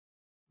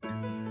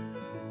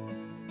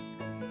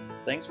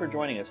Thanks for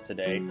joining us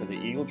today for the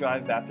Eagle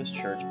Drive Baptist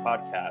Church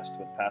podcast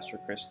with Pastor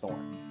Chris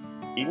Thorne.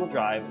 Eagle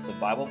Drive is a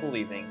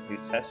Bible-believing New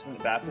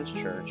Testament Baptist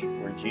church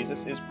where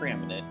Jesus is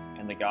preeminent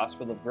and the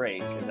gospel of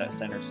grace is at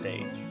center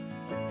stage.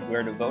 We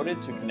are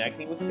devoted to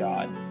connecting with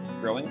God,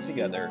 growing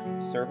together,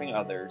 serving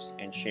others,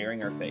 and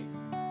sharing our faith.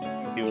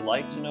 If you would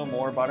like to know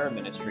more about our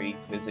ministry,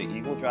 visit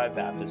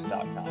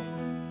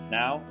eagledrivebaptist.com.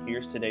 Now,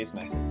 here's today's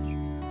message.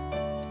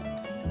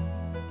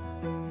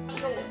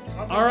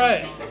 All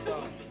right,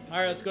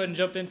 let's go ahead and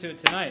jump into it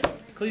tonight.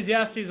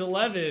 Ecclesiastes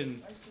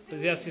 11.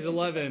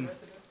 We're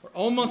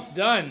almost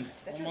done.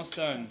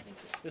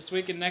 This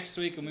week and next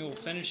week, and we will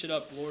finish it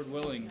up, Lord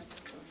willing.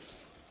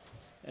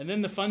 And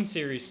then the fun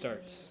series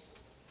starts.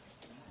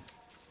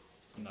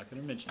 I'm not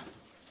going to mention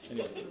it.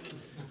 Anyway.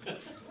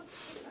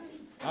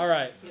 All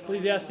right,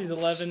 Ecclesiastes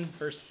 11,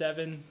 verse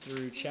 7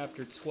 through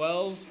chapter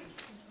 12,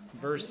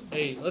 verse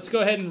 8. Let's go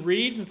ahead and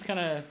read. Let's kind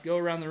of go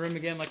around the room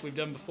again like we've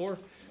done before.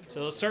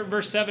 So let's start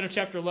verse 7 of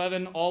chapter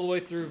 11 all the way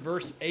through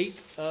verse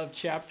 8 of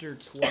chapter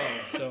 12.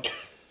 So,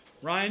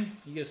 Ryan,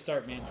 you get to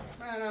start, man.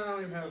 Man, I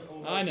don't even have a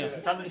phone. I know.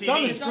 It's on the It's TV.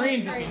 on the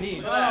screens if you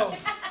need. Oh,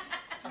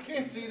 I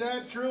can't see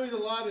that. Truly the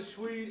light is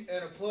sweet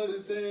and a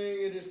pleasant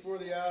thing. It is for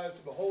the eyes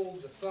to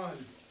behold the sun.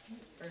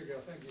 There you go.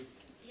 Thank you.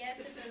 Yes,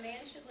 if a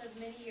man should live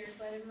many years,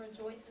 let him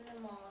rejoice in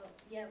them all.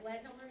 Yet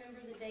let him remember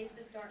the days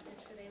of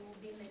darkness, for they will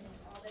be many.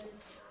 All that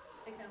is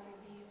to come will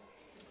be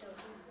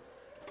fulfilled.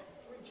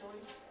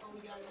 Rejoice, O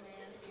young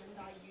man, in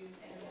thy youth,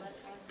 and let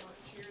thy heart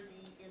cheer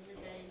thee in the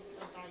days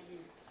of thy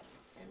youth,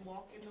 and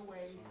walk in the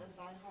ways of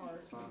thy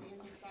heart, and in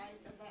the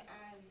sight of thy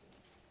eyes.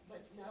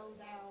 But know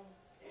thou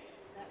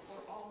that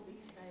for all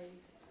these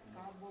days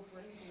God will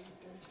bring thee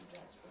into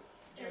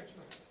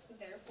judgment.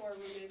 Therefore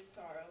remove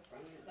sorrow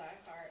from thy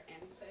heart, and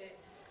put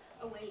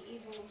away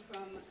evil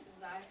from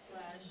thy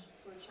flesh,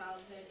 for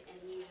childhood and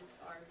youth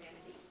are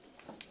vanity.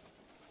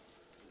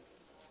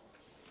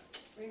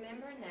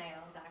 Remember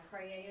now thy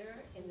Creator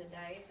in the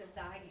days of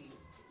thy youth,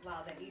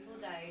 while the evil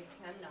days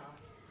come not,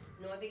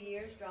 nor the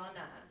years draw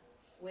nigh,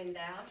 when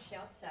thou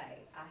shalt say,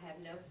 I have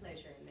no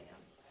pleasure in them.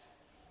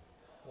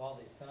 While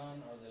the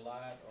sun or the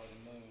light or the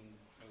moon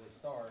or the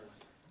stars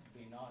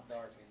be not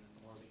darkened,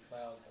 nor the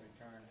clouds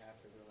return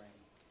after the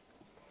rain.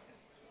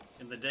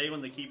 In the day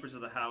when the keepers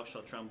of the house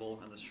shall tremble,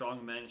 and the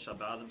strong men shall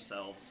bow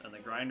themselves, and the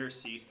grinders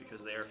cease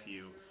because they are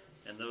few,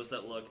 and those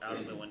that look out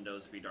of the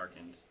windows be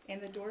darkened. And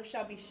the door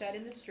shall be shut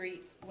in the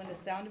streets, when the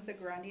sound of the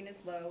grinding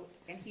is low,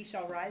 and he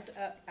shall rise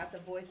up at the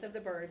voice of the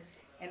bird,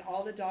 and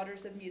all the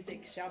daughters of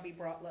music shall be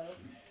brought low.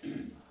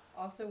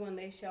 Also when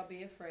they shall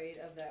be afraid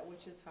of that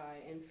which is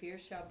high, and fear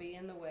shall be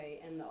in the way,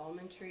 and the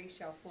almond tree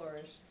shall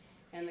flourish,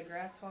 and the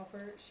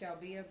grasshopper shall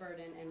be a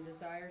burden, and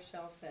desire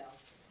shall fail.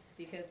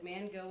 Because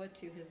man goeth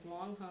to his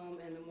long home,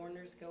 and the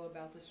mourners go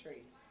about the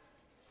streets.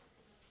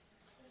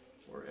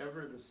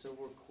 Wherever the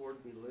silver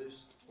cord be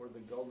loosed, or the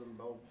golden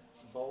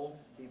bowl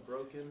be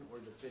broken, or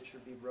the pitcher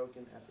be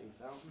broken at the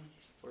fountain,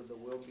 or the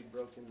wheel be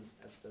broken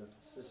at the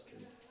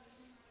cistern.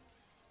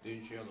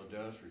 Then shall the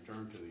dust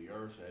return to the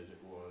earth as it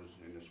was,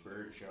 and the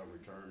spirit shall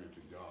return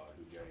unto God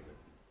who gave it.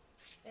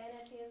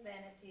 Vanity of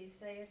vanities,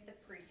 saith the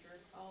preacher,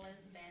 all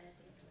is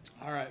vanity.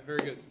 All right, very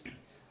good.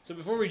 So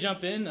before we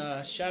jump in,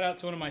 shout out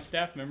to one of my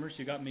staff members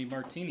who got me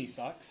martini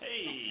socks.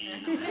 Hey!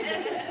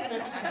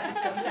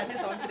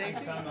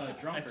 I'm a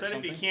drunk I said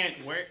if you can't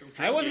wear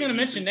I wasn't going to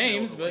mention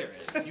names, but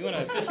you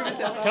want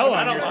to tell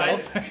on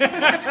yourself.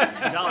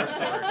 Dollar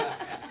store.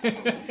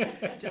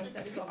 Jones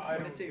had his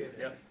on this too.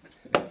 Yep.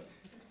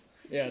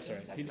 Yeah, that's all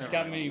right. He just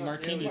got me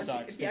martini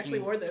socks. He actually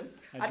wore them.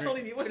 I told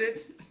him you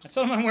wouldn't. I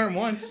told him I wear them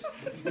once.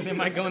 They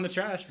might go in the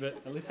trash, but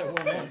at least I wore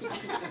them once.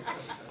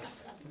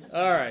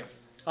 All right.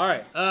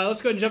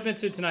 Let's go ahead and jump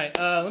into it tonight.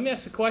 Let me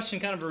ask a question,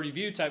 kind of a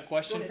review type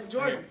question.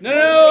 Jordan.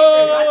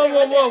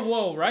 No,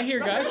 whoa. Right here,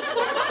 guys.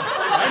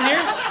 Right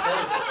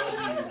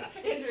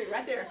Andrew,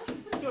 right there.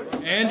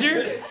 Jordan. here.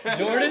 Andrew,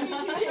 Jordan,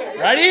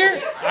 right here.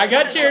 I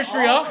got chairs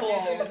for y'all.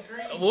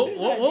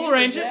 We'll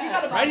arrange it.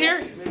 Right here.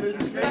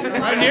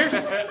 Right here.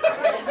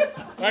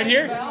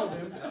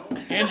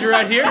 Andrew,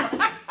 right here.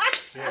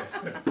 You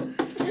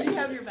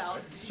have your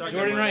vows.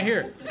 Jordan, right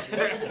here. All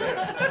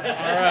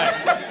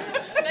right.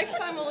 Next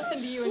time we'll listen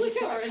to you in the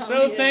car.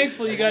 So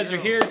thankful you guys are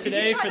here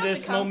today for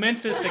this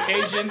momentous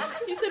occasion.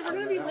 He said we're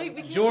going to be late.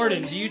 We can't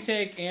Jordan, do you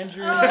take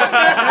Andrew? No.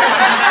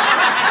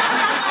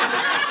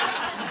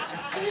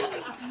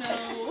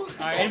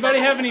 All right, anybody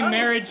have any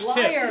marriage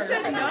tips?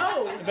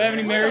 No. Anybody have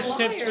any marriage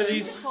tips for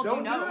these?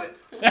 Don't do it.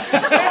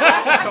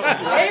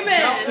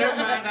 Amen. Never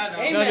mind, I know.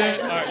 Amen.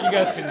 All right, you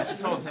guys can. She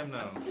told him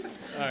no.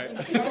 All right.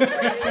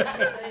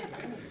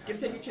 You can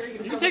take your chair.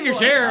 You can take your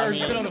chair or you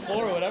sit on the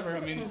floor or whatever.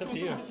 I mean, it's up to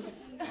you.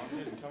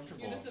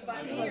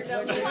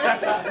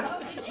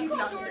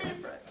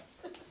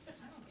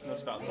 No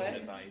spouse will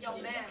sit by you.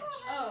 Y'all match.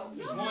 Oh,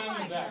 There's one in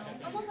the back.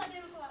 almost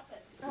identical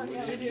outfits. Oh,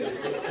 yeah, we do.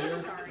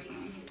 Sorry.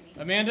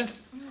 Amanda?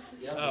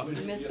 Oh,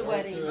 You missed the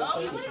wedding.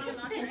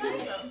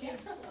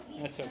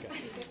 that's okay.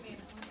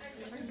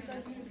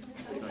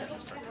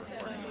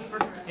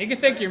 You can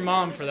thank your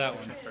mom for that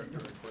one.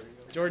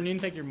 Jordan, you can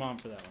thank your mom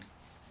for that one.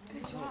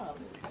 Good job.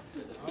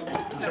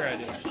 That's her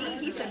idea.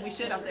 He said we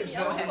should. I said,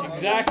 go ahead.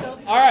 Exactly.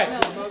 All right.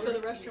 Just go to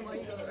the restroom while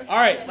you go to the restroom. All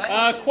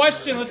right.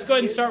 Question. Let's go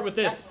ahead and start with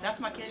this. That's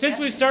my kid. Since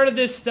we've started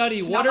this study,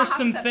 She's what not are my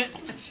some hot things?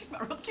 pet. She's my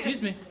real kid.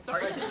 Excuse me.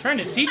 Sorry. Trying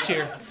to teach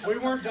here. We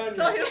weren't done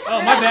yet.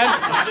 Oh, my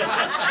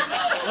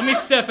bad. Let me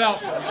step out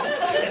for a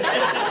minute.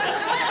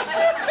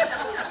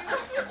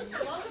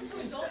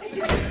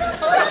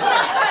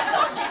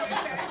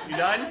 You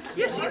done?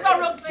 Yeah, she's my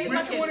real. She's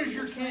my Which kid. one is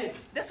your kid?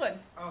 This one.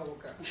 Oh,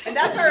 okay. And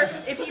that's her.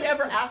 If he'd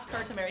ever ask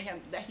her to marry him,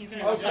 that he's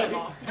gonna Okay.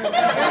 son-in-law.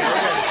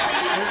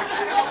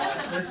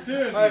 There's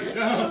two.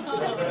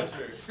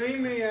 See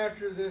me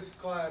after this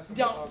class.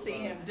 Don't see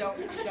him. Don't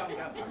go.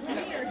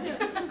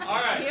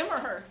 All right. Him or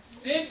her?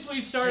 Since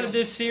we've started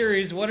this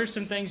series, what are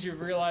some things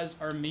you've realized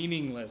are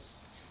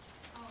meaningless?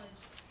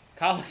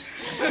 College.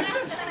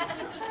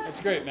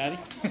 That's great, Maddie.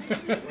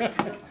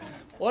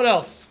 What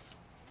else?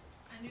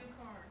 A new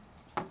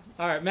car.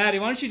 All right, Maddie,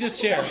 why don't you just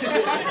share?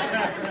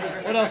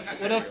 What else?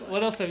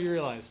 What else have you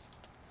realized?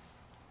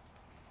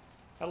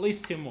 At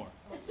least two more.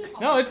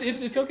 No,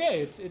 it's okay.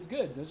 It's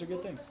good. Those are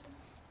good things.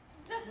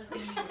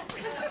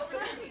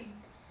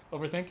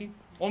 Overthinking?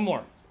 One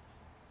more.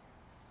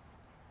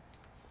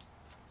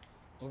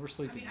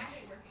 Oversleeping. I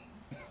hate working,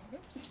 so.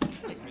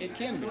 It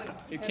can be.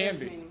 It can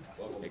be.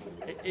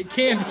 It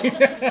can be.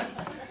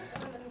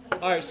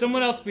 All right,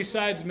 someone else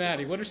besides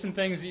Maddie. What are some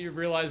things that you've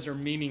realized are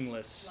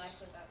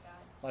meaningless?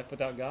 Life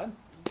without God.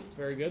 It's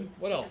very good.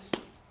 What else?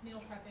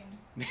 Meal prepping.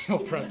 Meal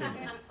prepping.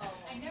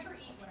 I never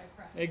eat what I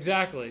prep.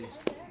 Exactly.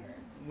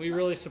 We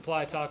really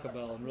supply Taco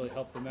Bell and really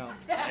help them out.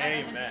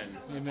 Amen.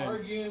 Amen.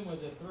 Arguing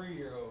with a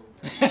 3-year-old.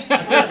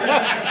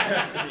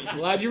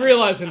 Glad you're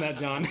realizing that,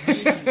 John.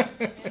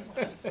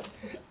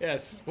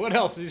 Yes. What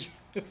else is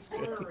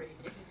good?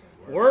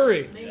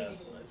 Worry.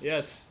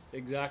 Yes,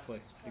 exactly.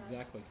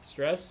 Exactly.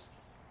 Stress?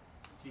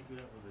 Keeping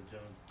up with the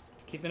Joneses.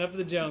 Keeping up with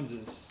the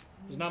Joneses.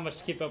 There's not much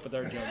to keep up with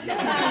our Joneses. Man,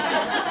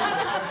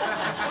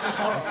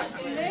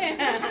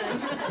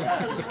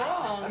 that was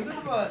wrong. Under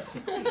the bus.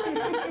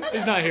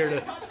 He's not here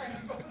to.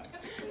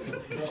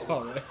 It's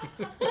all right.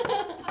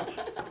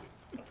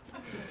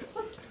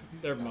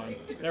 Never mind.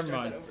 Never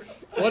mind.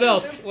 What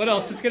else? What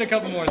else? Let's get a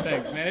couple more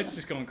things, man. It's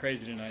just going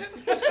crazy tonight.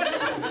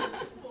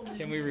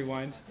 Can we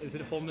rewind? Is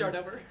it a full minute? Start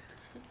over.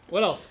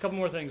 What else? A couple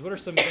more things. What are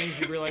some things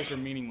you realized are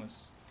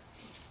meaningless?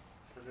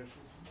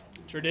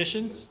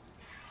 Traditions?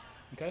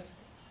 Okay.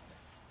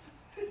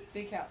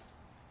 Big house.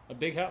 A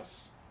big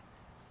house.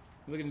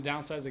 You looking to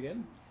downsize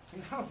again?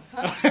 No.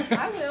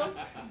 I will.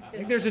 I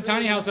think there's a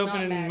tiny house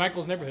open in Not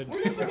Michael's neighborhood.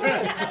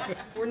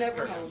 We're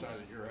never home. Outside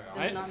of your house.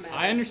 Does not matter.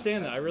 I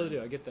understand that. I really do.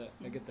 I get that.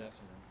 I get that.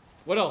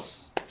 What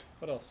else?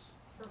 What else?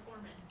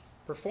 Performance.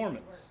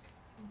 Performance.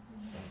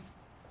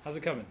 How's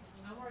it coming?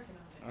 I'm working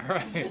on it. All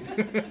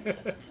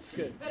right. That's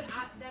good. But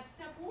that's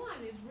step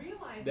one, is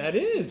realizing That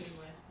it's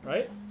is, meaningless.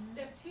 right?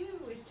 Step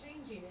two is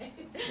changing it.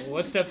 Well,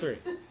 what's step 3?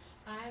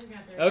 I haven't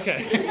got there. Okay.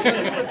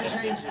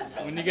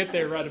 When you get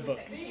there, write a book.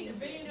 Being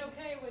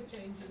okay with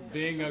changing it.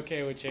 Being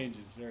okay with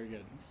changes. Very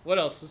good. What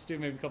else? Let's do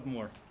maybe a couple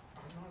more.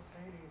 I'm not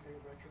saying anything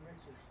about your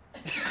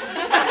mixers.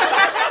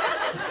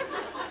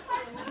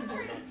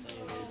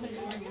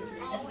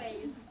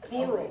 Always.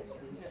 Plural.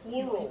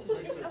 Plural.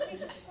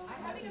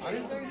 I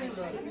didn't say anything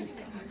about it.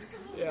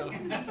 Yeah.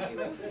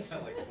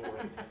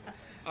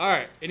 All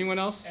right. Anyone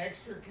else?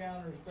 Extra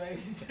counter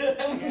space.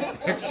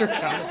 Extra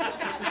counter.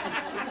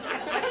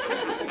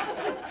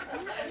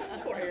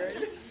 Poor Aaron.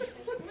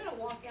 I'm gonna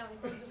walk out and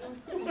close the door.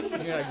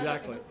 Yeah,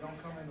 exactly.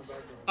 Don't come in the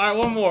back door. All right,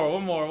 one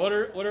more.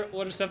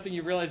 What are something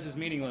you realize is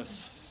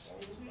meaningless?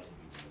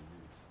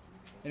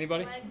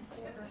 Anybody? Select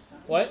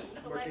sports. What?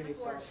 Select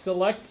sports.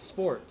 Select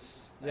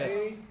sports.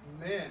 Yes.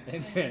 Amen.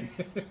 Amen.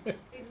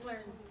 We've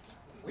learned.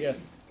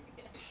 Yes.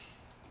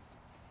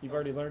 You've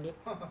already learned it?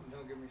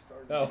 Don't get me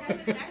started. Oh. You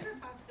have to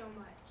sacrifice so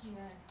much.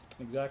 Yes.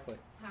 Exactly.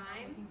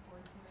 Time.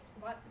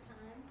 Lots of time.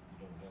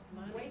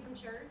 Away from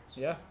church.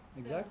 Yeah,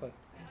 exactly.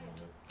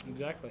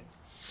 Exactly.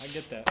 I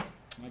get that.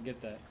 I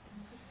get that.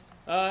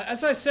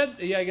 As I said,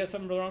 yeah, I got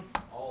something wrong?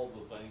 All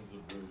the things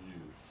of your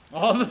youth.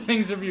 All the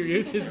things of your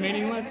youth is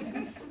meaningless?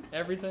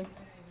 Everything?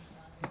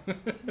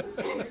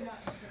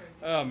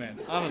 Oh, man.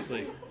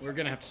 Honestly, we're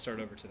going to have to start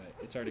over tonight.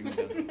 It's already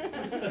been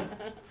done.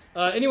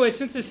 Anyway,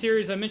 since this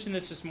series, I mentioned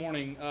this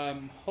morning,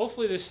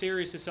 hopefully this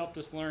series has helped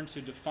us learn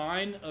to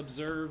define,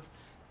 observe,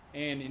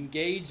 and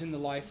engage in the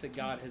life that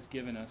God has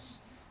given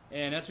us.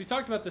 And as we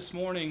talked about this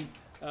morning,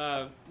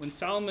 when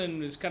Solomon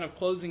was kind of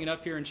closing it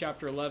up here in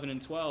chapter 11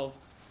 and 12,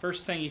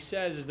 first thing he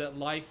says is that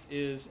life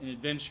is an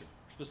adventure.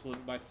 We're supposed to live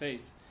it by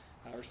faith.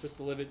 We're supposed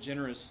to live it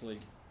generously.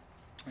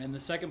 And the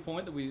second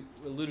point that we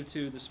alluded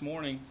to this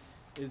morning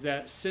is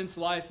that since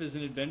life is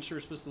an adventure,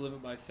 we're supposed to live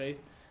it by faith,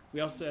 we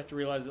also have to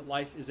realize that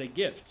life is a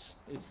gift.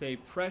 It's a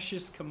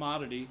precious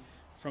commodity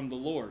from the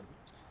Lord.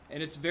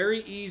 And it's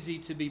very easy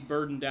to be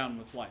burdened down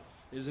with life,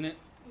 isn't it?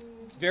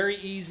 It's very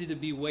easy to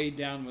be weighed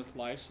down with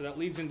life. So that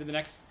leads into the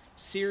next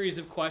series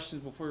of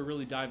questions before we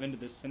really dive into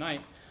this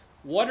tonight.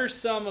 What are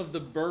some of the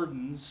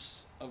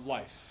burdens of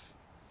life?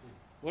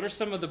 What are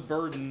some of the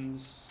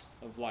burdens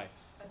of life?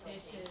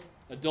 Dishes.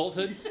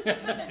 Adulthood?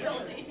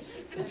 Adulting.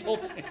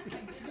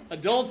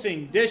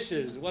 Adulting,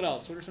 dishes. What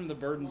else? What are some of the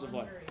burdens of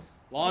life?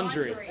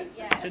 Laundry.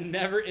 Yes. It's a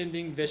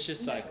never-ending vicious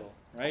cycle,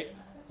 right?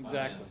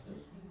 Exactly.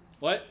 Finances.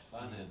 What?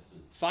 Finances.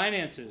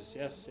 Finances.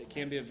 Yes, it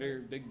can be a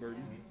very big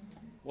burden.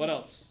 What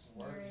else?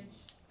 Marriage.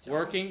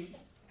 Working.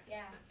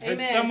 Yeah. I heard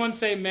Amen. someone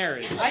say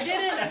marriage. I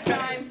didn't this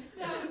time.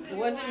 It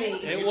wasn't me.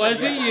 It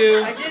wasn't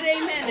you. I did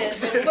amen it,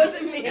 but it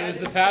wasn't me. It was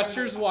the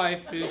pastor's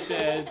wife who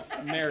said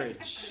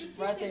marriage.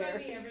 Right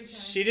there.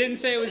 She didn't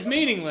say it was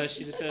meaningless.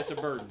 She just said it's a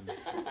burden.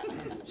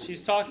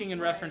 She's talking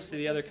in reference to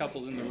the other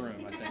couples in the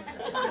room, I think.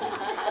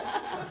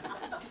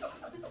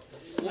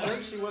 I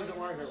think she wasn't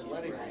wearing her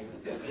wedding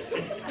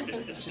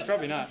ring. She's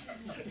probably not.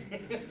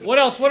 What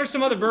else? What are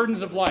some other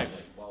burdens of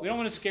life? We don't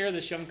want to scare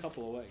this young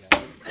couple away,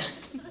 guys.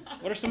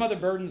 What are some other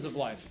burdens of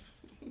life?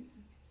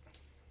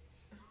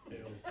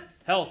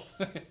 Health.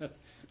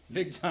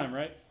 Big time,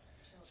 right?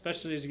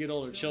 Especially as you get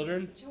older.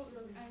 Children. Just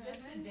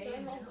the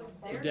day.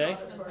 The day.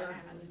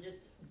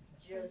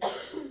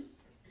 Just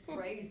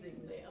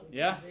raising them.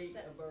 Yeah. Be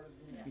a burden.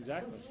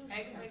 Exactly.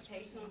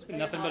 Expectations. It's been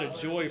nothing but a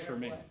joy for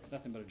me.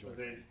 Nothing but a joy.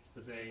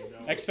 But they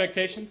don't.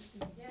 Expectations?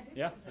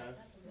 Yeah. Huh?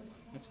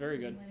 That's very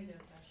good.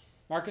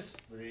 Marcus?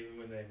 But even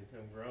when they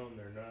become grown,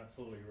 they're not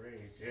fully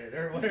raised yet,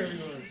 or whatever you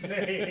want to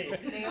say.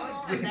 They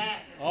always come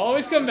back.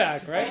 Always come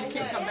back, right? They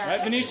can't come back.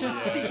 Right, Venetia?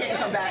 Yeah. She can't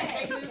come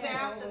back. They move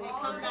out and they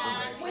come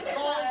back. With a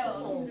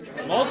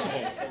child. Multiple.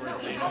 That's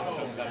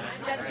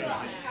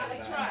right.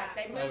 That's right.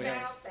 They move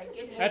out, they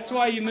get. That's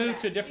why you moved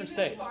to a different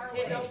state.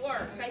 It don't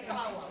work. They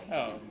follow.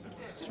 Oh.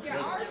 Yeah,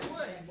 ours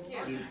would.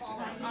 Yeah,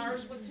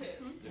 ours would too.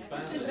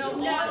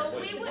 No,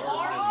 we would.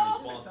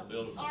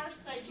 Ours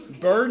say you can't.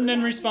 Burden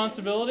and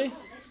responsibility?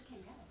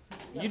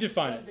 You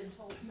define it.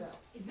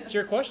 It's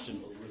your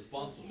question.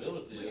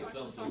 Responsibility is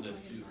something that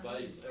you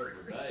face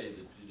every day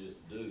that you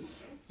just do.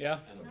 Yeah.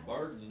 And a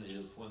burden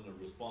is when the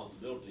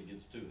responsibility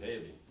gets too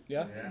heavy.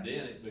 Yeah. And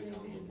then it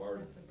becomes a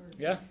burden.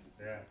 Yeah.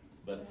 Yeah.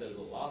 But there's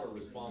a lot of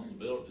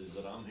responsibilities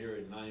that I'm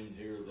hearing named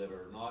here that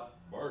are not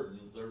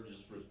burdens, they're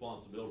just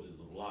responsibilities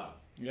of life.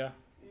 Yeah.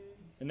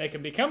 And they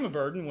can become a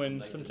burden when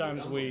They can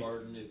sometimes become we... a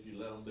burden if you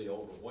let them be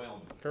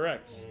overwhelming.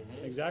 Correct.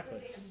 Exactly.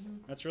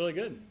 That's really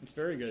good. It's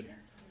very good.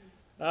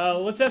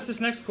 Let's ask this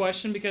next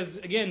question because,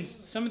 again,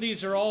 some of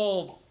these are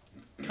all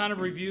kind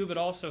of review, but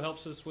also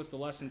helps us with the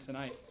lesson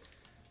tonight.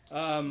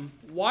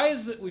 Why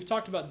is that? We've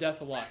talked about death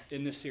a lot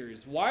in this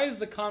series. Why is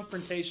the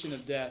confrontation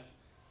of death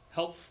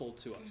helpful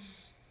to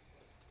us?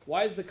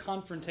 Why is the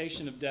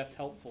confrontation of death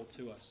helpful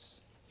to us?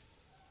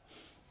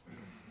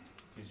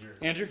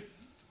 Andrew?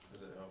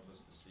 Because it helps us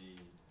to see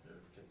or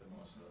get the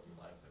most out of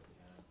the life that we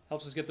have.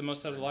 Helps us get the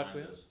most out of the life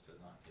we have? Reminds us to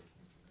not take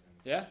things for granted.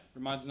 Yeah?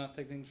 Reminds us not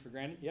to take things for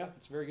granted? Yeah,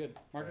 it's very good.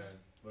 Marcus?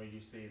 Well, you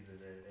see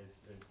that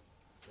it's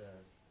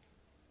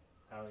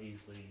how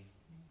easily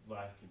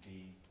life could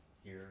be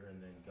here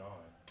and then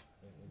gone,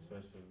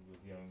 especially with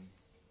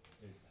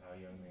how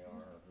young they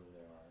are or who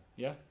they are.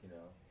 Yeah. You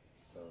know,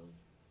 so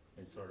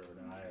it's sort of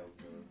an eye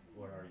opener.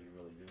 What are you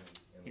really doing?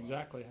 In life?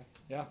 Exactly.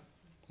 Yeah,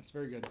 that's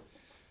very good.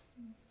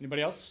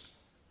 Anybody else?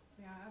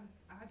 Yeah,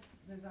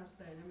 as I've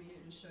said, I mean,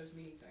 it just shows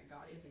me that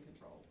God is in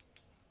control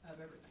of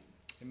everything.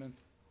 Amen.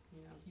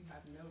 You know, you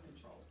have no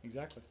control.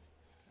 Exactly.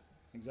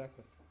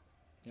 Exactly.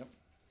 Yep.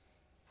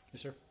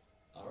 Yes, sir.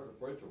 I heard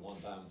a preacher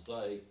one time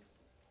say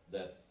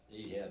that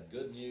he had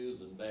good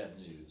news and bad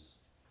news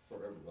for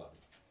everybody.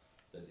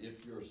 That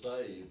if you're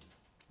saved,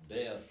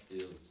 death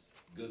is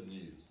good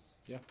news.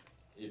 Yeah.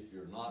 If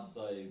you're not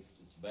saved,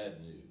 it's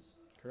bad news.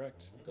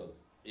 Correct. Because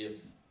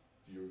if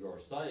you are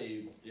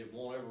saved, it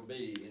won't ever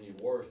be any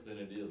worse than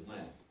it is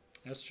now.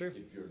 That's true.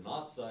 If you're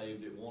not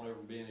saved, it won't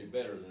ever be any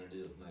better than it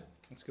is now.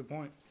 That's a good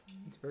point.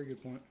 That's a very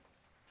good point.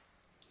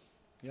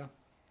 Yeah.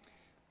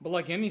 But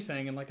like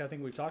anything, and like I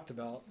think we've talked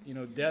about, you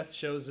know, death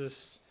shows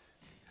us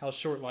how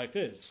short life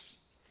is.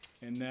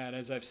 And that,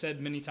 as I've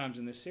said many times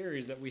in this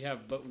series, that we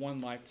have but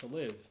one life to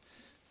live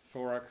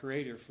for our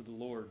Creator, for the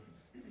Lord.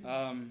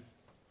 Now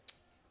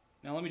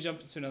let me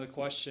jump into another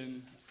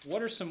question.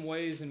 What are some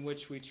ways in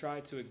which we try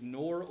to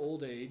ignore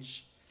old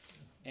age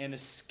and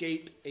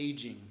escape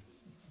aging?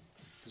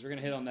 Because we're going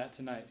to hit on that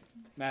tonight.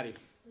 Maddie?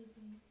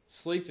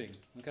 Sleeping.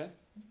 Okay.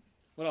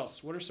 What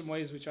else? What are some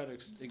ways we try to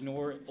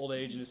ignore old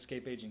age and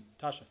escape aging?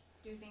 Tasha?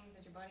 Do things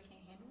that your body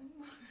can't handle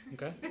anymore.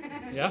 Okay.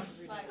 Yeah?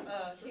 Like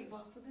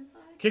kickball, slip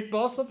inside.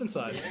 Kickball, slip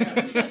inside.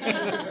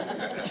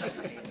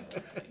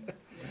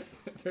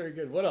 Very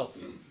good. What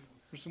else?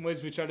 What are some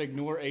ways we try to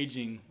ignore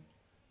aging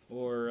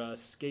or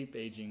escape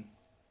aging?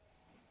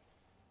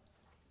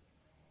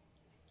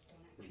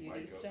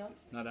 Beauty stuff.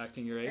 Not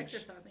acting your age?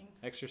 Exercising.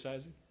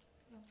 Exercising?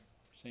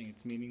 Saying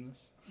it's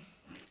meaningless?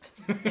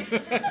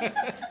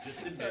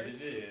 Just admit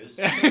it is.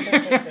 No,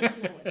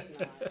 it's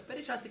not. But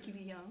it tries to keep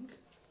you young.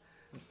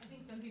 I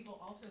think some people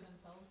alter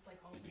themselves, like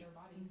alter their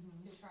bodies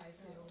to try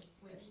to,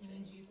 which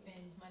means you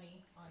spend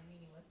money on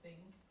meaningless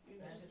things.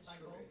 That's just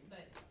cycle.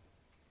 But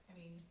I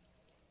mean,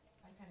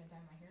 I kind of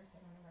dye my hair so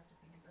I don't ever have to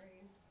see the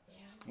grays. So.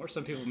 Or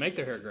some people make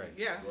their hair gray.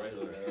 Yeah.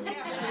 Regular hair.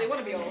 They want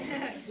to be old.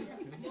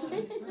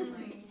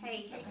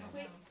 Hey,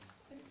 quit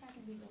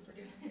attacking people for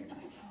doing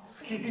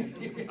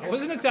it. I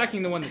wasn't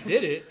attacking the one that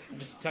did it. I'm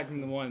just attacking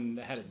the one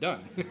that had it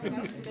done.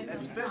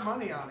 And spent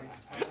money on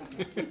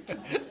it.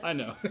 I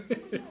know.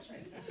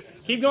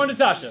 Keep going to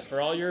Tasha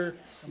for all your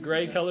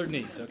gray-colored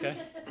needs, okay?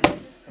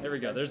 There we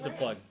go. There's the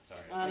plug.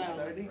 I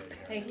know.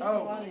 Hey, he's a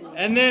lot in there.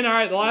 And then, all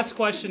right, the last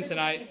question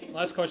tonight,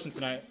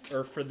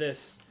 or for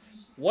this.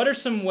 What are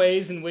some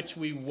ways in which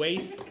we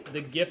waste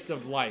the gift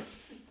of life?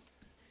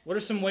 What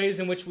are some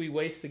ways in which we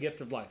waste the gift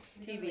of life?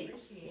 TV.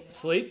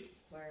 Sleep.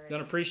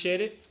 Don't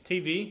appreciate it.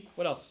 TV.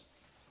 What else?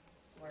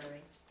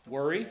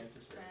 Worry.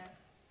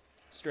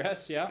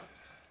 Stress, yeah.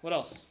 What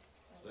else?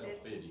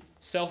 Self-pity.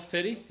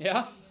 Self-pity,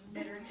 yeah.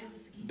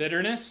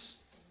 Bitterness.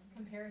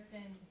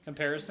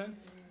 Comparison.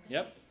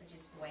 Yep.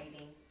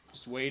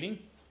 Just waiting,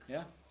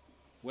 yeah.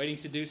 Waiting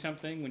to do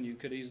something when you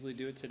could easily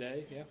do it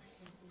today, yeah.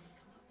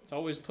 It's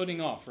always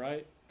putting off,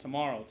 right?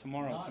 Tomorrow.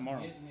 Not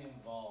getting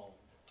involved.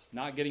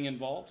 Not getting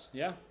involved,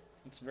 yeah.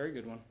 That's a very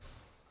good one.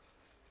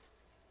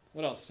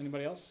 What else?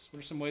 Anybody else? What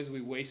are some ways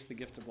we waste the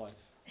gift of life?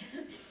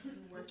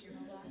 Work your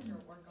whole life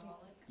or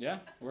workaholic. Yeah,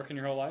 working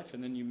your whole life,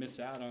 and then you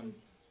miss out on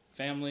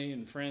family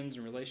and friends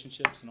and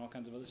relationships and all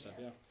kinds of other stuff,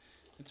 yeah.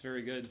 That's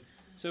very good.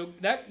 So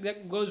that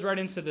goes right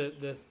into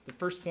the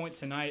first point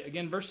tonight.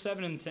 Again, verse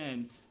 7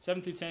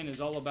 through 10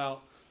 is all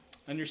about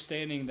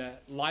understanding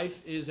that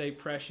life is a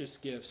precious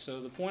gift.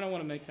 So the point I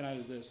want to make tonight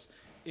is this.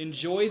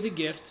 Enjoy the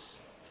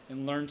gifts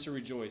and learn to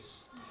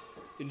rejoice.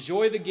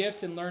 Enjoy the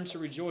gift and learn to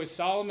rejoice.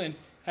 Solomon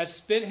has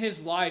spent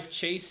his life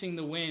chasing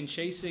the wind,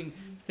 chasing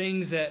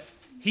things that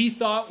he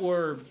thought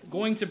were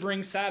going to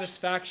bring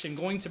satisfaction,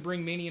 going to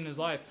bring meaning in his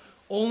life,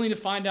 only to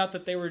find out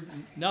that they were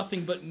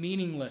nothing but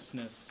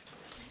meaninglessness.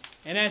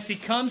 And as he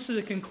comes to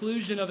the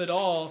conclusion of it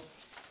all,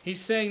 he's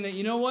saying that,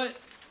 you know what?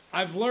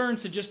 I've learned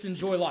to just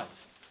enjoy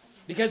life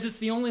because it's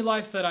the only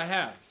life that I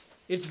have.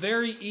 It's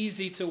very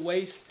easy to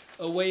waste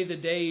away the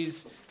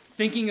days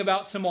thinking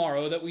about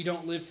tomorrow that we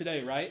don't live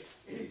today, right?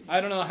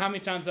 I don't know how many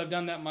times I've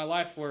done that in my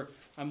life where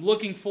I'm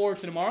looking forward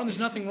to tomorrow, and there's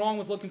nothing wrong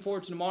with looking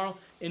forward to tomorrow,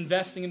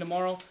 investing in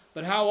tomorrow,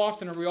 but how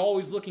often are we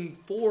always looking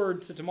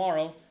forward to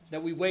tomorrow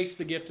that we waste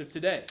the gift of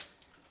today?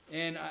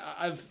 And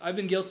I've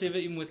been guilty of it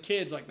even with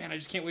kids, like, man, I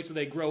just can't wait till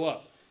they grow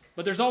up.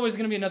 But there's always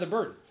going to be another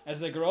burden as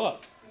they grow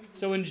up.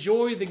 So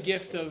enjoy the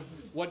gift of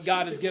what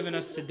God has given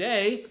us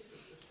today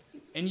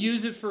and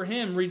use it for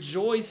Him.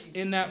 Rejoice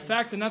in that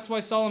fact. And that's why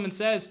Solomon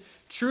says,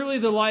 truly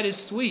the light is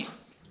sweet,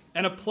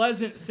 and a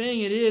pleasant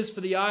thing it is for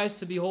the eyes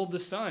to behold the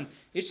sun.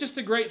 It's just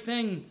a great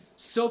thing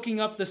soaking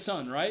up the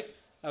sun, right?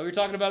 We were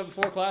talking about it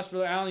before class.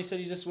 Brother Allen, he said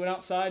he just went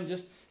outside and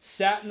just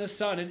sat in the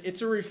sun.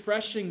 It's a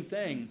refreshing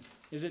thing,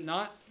 is it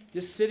not?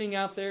 Just sitting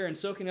out there and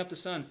soaking up the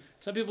sun.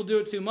 Some people do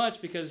it too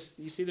much because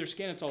you see their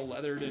skin, it's all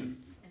leathered and,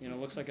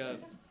 looks like a,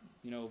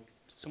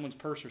 someone's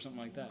purse or something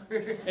like that.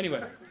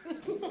 Anyway.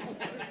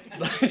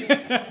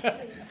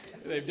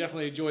 They've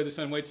definitely enjoyed the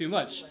sun way too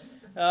much.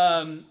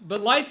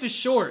 But life is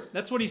short.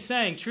 That's what he's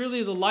saying.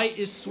 Truly the light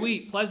is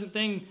sweet, pleasant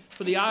thing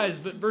for the eyes.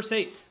 But verse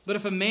 8, but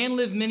if a man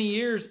live many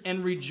years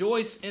and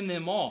rejoice in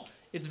them all.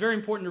 It's very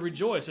important to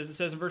rejoice, as it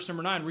says in verse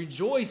number 9.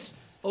 Rejoice,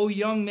 O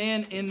young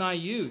man, in thy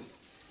youth.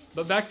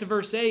 But back to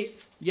verse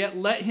 8, yet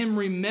let him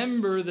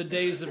remember the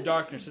days of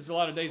darkness. There's a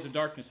lot of days of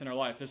darkness in our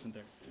life, isn't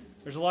there?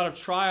 There's a lot of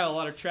trial, a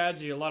lot of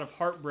tragedy, a lot of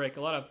heartbreak,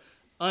 a lot of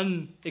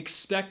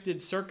unexpected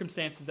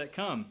circumstances that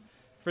come.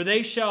 For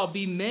they shall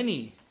be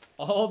many.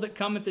 All that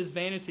cometh is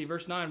vanity.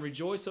 Verse 9,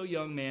 rejoice, O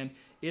young man,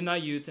 in thy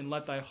youth, and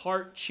let thy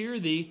heart cheer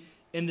thee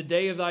in the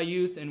day of thy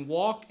youth, and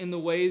walk in the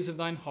ways of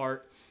thine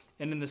heart,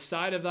 and in the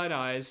sight of thine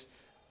eyes.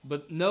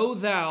 But know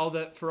thou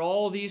that for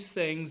all these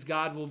things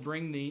God will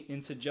bring thee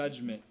into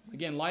judgment.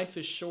 Again, life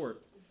is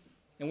short,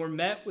 and we're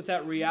met with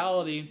that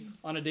reality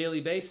on a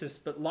daily basis.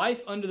 But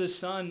life under the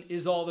sun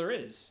is all there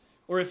is.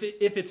 Or if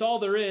it's all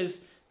there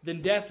is,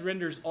 then death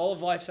renders all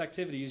of life's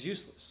activity is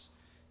useless.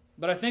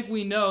 But I think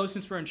we know,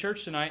 since we're in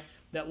church tonight,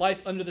 that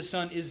life under the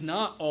sun is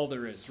not all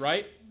there is,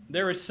 right?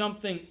 There is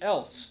something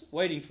else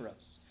waiting for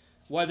us,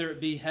 whether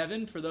it be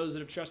heaven for those that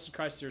have trusted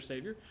Christ as their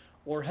Savior,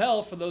 or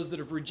hell for those that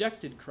have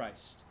rejected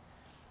Christ.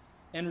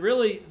 And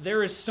really,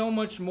 there is so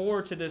much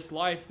more to this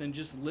life than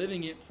just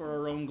living it for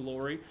our own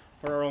glory,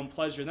 for our own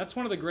pleasure. And that's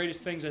one of the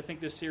greatest things I think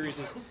this series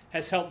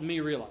has helped me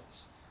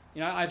realize.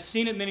 I've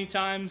seen it many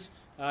times.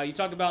 You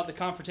talk about the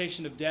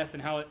confrontation of death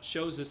and how it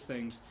shows us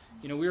things.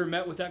 We were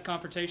met with that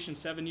confrontation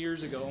 7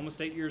 years ago,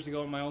 almost 8 years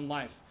ago in my own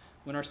life,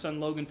 when our son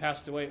Logan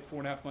passed away at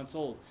 4.5 months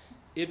old.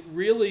 It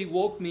really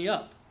woke me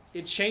up.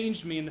 It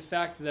changed me in the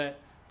fact that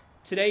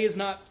today is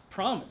not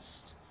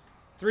promised.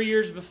 3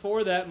 years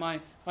before that, my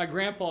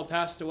grandpa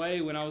passed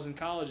away when I was in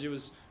college. It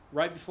was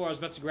right before I was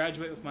about to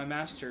graduate with my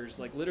master's,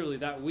 like literally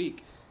that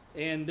week.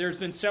 And there's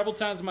been several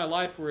times in my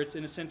life where it's,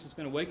 in a sense, it's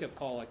been a wake-up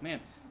call. Like, man,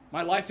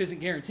 my life isn't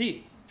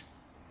guaranteed.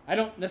 I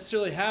don't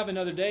necessarily have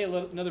another day,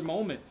 another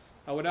moment.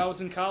 When I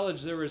was in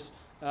college, there was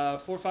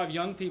 4 or 5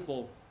 young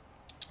people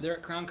there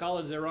at Crown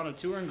College. They were on a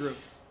touring group,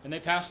 and they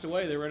passed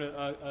away. They were in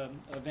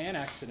a van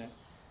accident.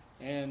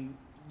 And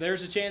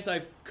there's a chance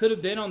I could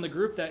have been on the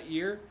group that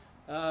year,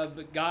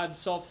 but God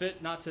saw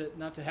fit not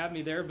to have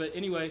me there. But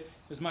anyway, it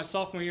was my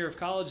sophomore year of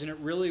college, and it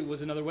really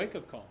was another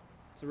wake-up call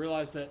to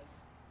realize that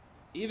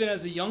even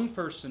as a young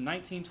person,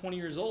 19, 20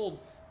 years old,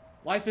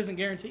 life isn't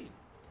guaranteed.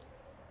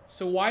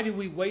 So why do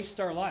we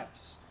waste our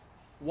lives?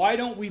 Why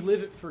don't we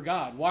live it for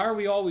God? Why are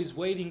we always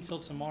waiting till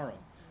tomorrow?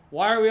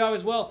 Why are we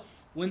always,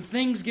 when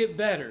things get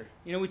better?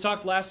 We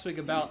talked last week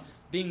about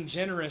being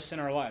generous in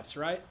our lives,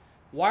 right?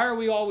 Why are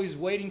we always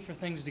waiting for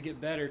things to get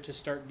better to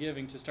start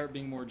giving, to start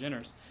being more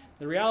generous?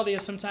 The reality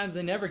is sometimes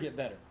they never get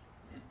better.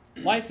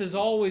 Life is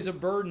always a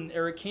burden,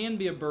 or it can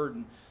be a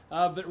burden.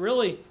 But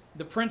really,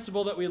 the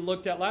principle that we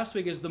looked at last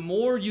week is the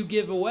more you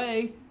give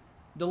away,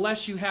 the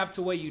less you have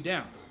to weigh you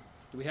down.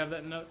 Do we have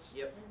that in notes?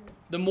 Yep.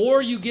 The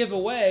more you give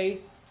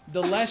away,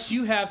 the less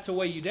you have to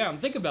weigh you down.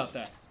 Think about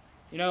that.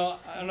 I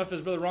don't know if it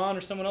was Brother Ron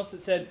or someone else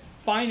that said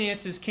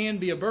finances can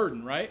be a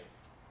burden, right?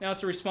 Now,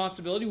 it's a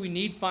responsibility. We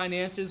need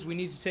finances. We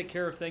need to take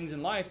care of things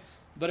in life,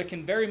 but it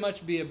can very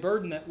much be a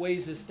burden that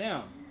weighs us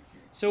down.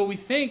 So we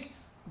think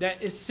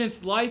that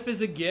since life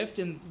is a gift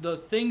and the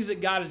things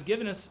that God has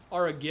given us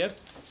are a gift,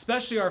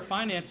 especially our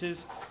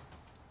finances,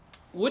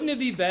 wouldn't it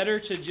be better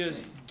to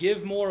just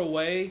give more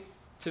away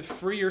to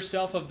free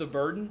yourself of the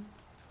burden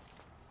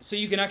so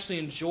you can actually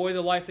enjoy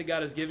the life that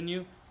God has given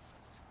you?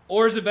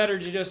 Or is it better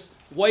to just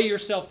weigh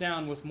yourself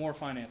down with more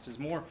finances,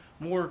 more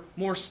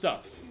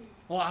stuff?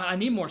 Well, I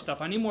need more stuff.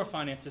 I need more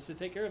finances to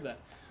take care of that.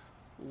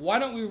 Why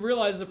don't we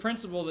realize the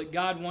principle that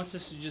God wants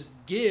us to just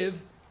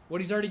give what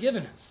He's already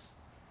given us?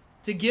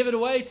 To give it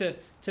away,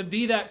 to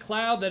be that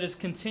cloud that is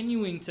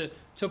continuing to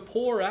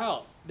pour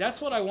out. That's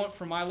what I want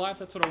for my life.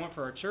 That's what I want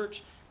for our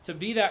church. To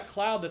be that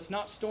cloud that's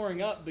not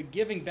storing up, but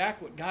giving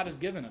back what God has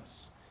given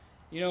us.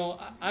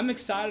 I'm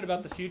excited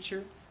about the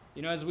future.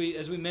 As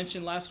we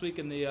mentioned last week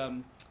in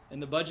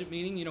the budget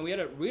meeting, we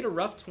had a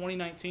rough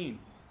 2019,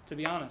 to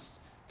be honest.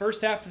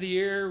 First half of the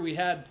year, we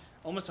had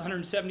almost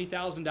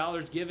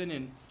 $170,000 given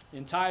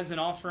in tithes and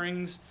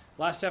offerings.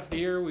 Last half of the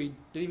year, we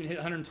didn't even hit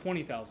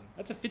 $120,000.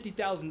 That's a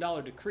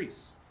 $50,000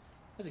 decrease.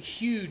 That's a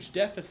huge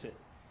deficit.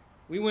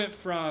 We went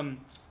from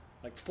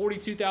like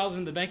 $42,000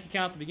 in the bank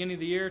account at the beginning of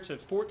the year to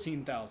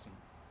 $14,000.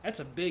 That's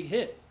a big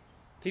hit.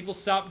 People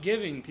stopped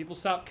giving. People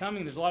stopped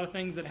coming. There's a lot of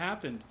things that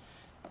happened.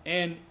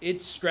 And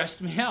it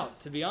stressed me out,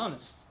 to be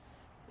honest.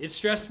 It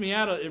stressed me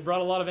out. It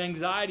brought a lot of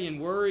anxiety and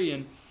worry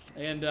and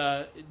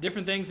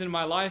different things into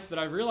my life. But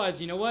I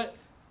realized, what?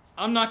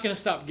 I'm not going to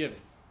stop giving.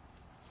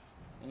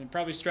 And it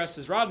probably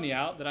stresses Rodney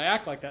out that I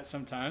act like that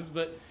sometimes.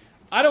 But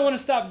I don't want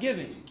to stop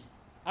giving.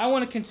 I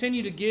want to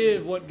continue to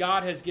give what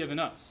God has given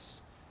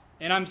us.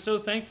 And I'm so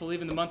thankful.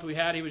 Even the month we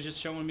had, he was just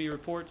showing me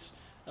reports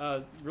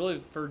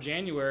really for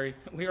January.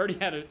 We already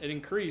had an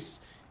increase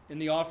in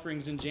the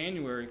offerings in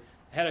January.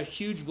 Had a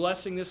huge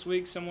blessing this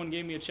week. Someone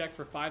gave me a check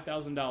for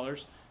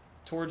 $5,000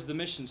 towards the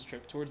missions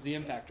trip, towards the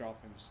impact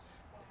offerings.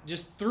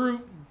 Just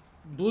blew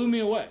me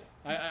away.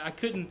 I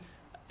couldn't,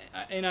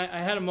 and I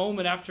had a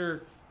moment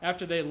after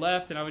they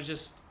left, and I was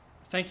just,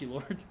 thank you,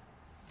 Lord.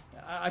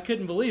 I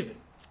couldn't believe it,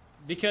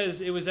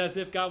 because it was as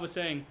if God was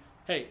saying,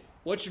 hey,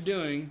 what you're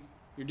doing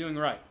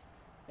right.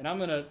 And I'm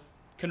going to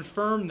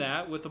confirm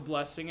that with a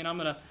blessing, and I'm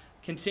going to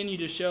continue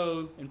to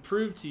show and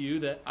prove to you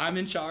that I'm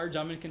in charge,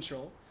 I'm in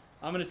control.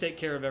 I'm going to take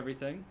care of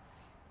everything.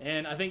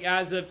 And I think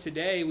as of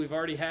today, we've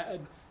already had,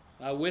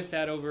 with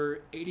that,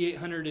 over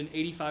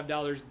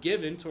 $885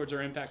 given towards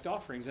our impact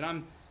offerings. And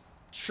I'm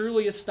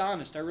truly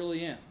astonished. I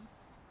really am.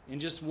 In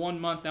just 1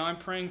 month. Now, I'm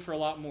praying for a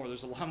lot more.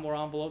 There's a lot more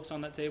envelopes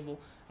on that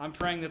table. I'm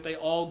praying that they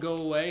all go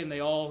away and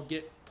they all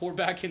get poured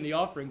back in the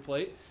offering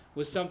plate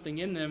with something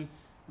in them.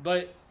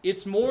 But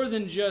it's more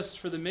than just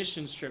for the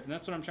missions trip. And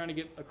that's what I'm trying to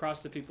get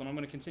across to people. And I'm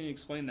going to continue to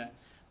explain that.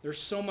 There's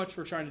so much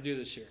we're trying to do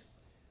this year.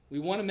 We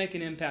want to make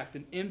an impact,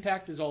 and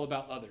impact is all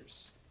about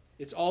others.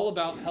 It's all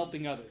about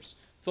helping others,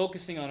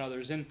 focusing on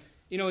others. And,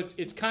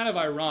 it's kind of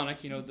ironic.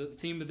 The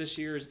theme of this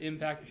year is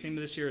impact. The theme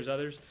of this year is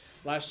others.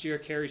 Last year,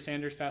 Kerry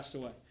Sanders passed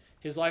away.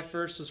 His life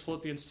verse was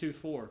Philippians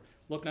 2:4.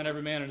 Look not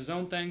every man on his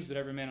own things, but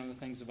every man on the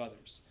things of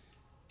others.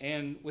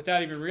 And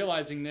without even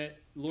realizing that,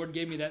 the Lord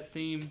gave me that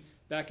theme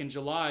back in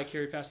July.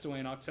 Kerry passed away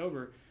in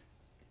October.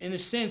 In a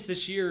sense,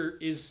 this year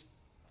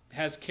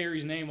has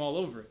Kerry's name all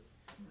over it.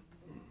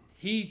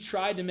 He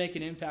tried to make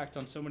an impact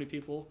on so many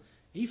people.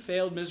 He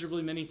failed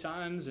miserably many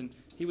times, and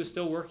he was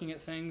still working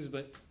at things,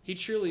 but he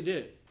truly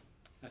did.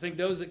 I think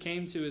those that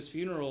came to his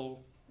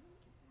funeral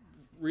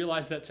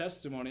realized that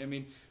testimony.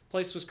 The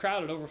place was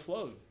crowded,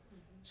 overflowed.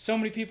 So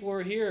many people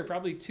were here,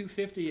 probably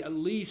 250 at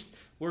least,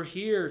 were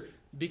here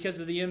because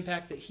of the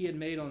impact that he had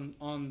made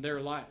on their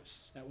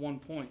lives at one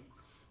point.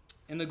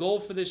 And the goal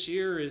for this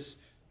year is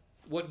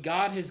what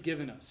God has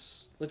given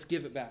us. Let's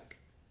give it back.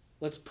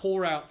 Let's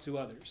pour out to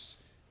others.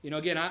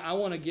 Again, I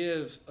want to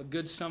give a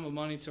good sum of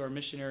money to our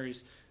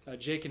missionaries,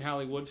 Jake and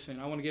Hallie Woodfin.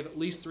 I want to give at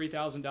least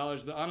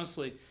 $3,000. But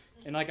honestly,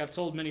 and like I've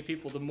told many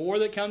people, the more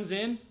that comes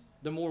in,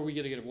 the more we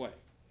get to give away.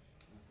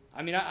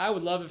 I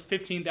would love if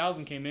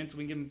 15,000 came in so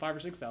we can give them 5,000 or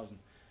 6,000.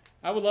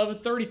 I would love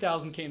if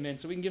 30,000 came in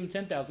so we can give them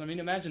 10,000.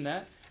 Imagine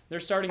that.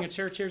 They're starting a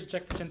church. Here's a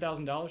check for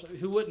 $10,000.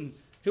 Who wouldn't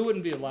Who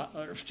wouldn't be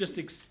just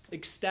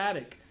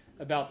ecstatic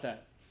about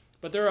that?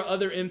 But there are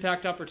other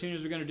impact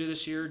opportunities we're going to do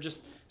this year,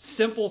 just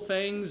simple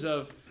things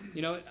of,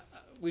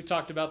 we've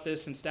talked about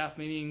this in staff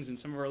meetings and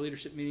some of our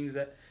leadership meetings,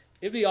 that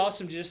it'd be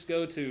awesome to just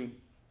go to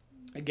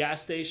a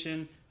gas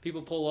station,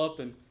 people pull up,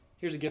 and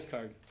here's a gift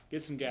card.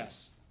 Get some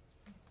gas.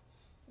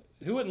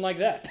 Who wouldn't like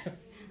that?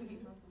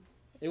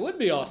 It would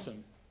be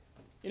awesome.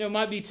 It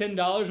might be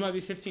 $10, might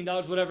be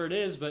 $15, whatever it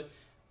is, but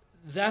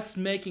that's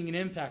making an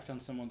impact on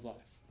someone's life.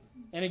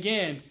 And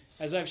again,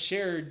 as I've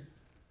shared,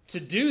 to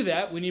do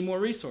that, we need more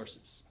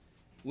resources.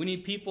 We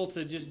need people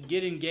to just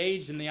get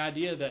engaged in the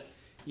idea that,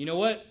 you know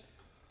what?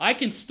 I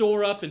can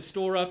store up and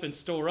store up and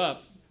store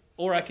up,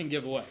 or I can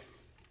give away.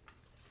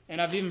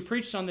 And I've even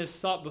preached on this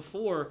thought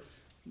before,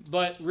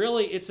 but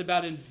really it's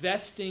about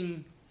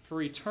investing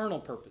for eternal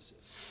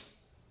purposes.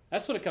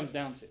 That's what it comes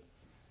down to.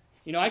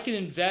 I can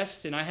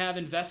invest, and I have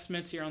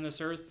investments here on this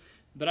earth,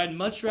 but I'd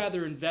much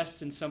rather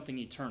invest in something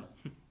eternal.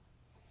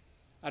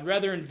 I'd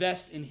rather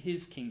invest in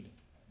His kingdom.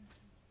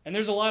 And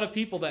there's a lot of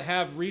people that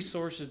have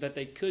resources that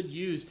they could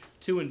use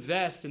to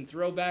invest and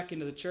throw back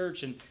into the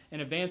church and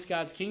advance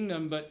God's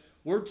kingdom, but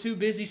we're too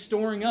busy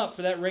storing up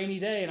for that rainy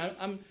day.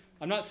 And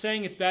I'm not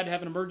saying it's bad to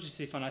have an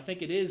emergency fund. I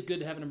think it is good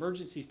to have an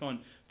emergency fund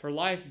for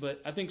life,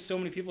 but I think so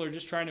many people are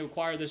just trying to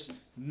acquire this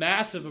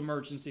massive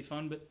emergency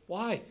fund. But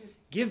why?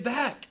 Give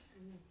back.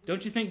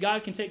 Don't you think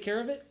God can take care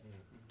of it?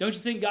 Don't you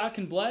think God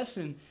can bless,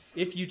 and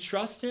if you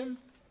trust Him?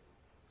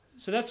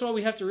 So that's why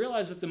we have to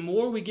realize that the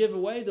more we give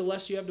away, the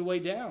less you have to weigh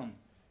down.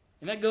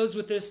 And that goes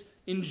with this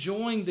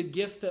enjoying the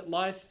gift that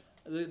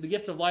the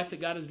gift of life that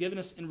God has given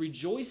us and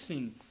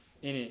rejoicing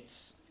in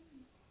it.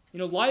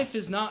 Life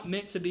is not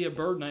meant to be a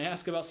burden. I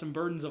ask about some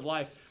burdens of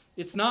life.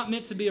 It's not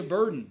meant to be a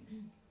burden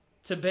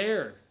to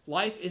bear.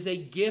 Life is a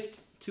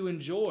gift to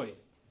enjoy.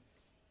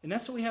 And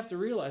that's what we have to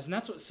realize. And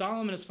that's what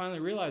Solomon is finally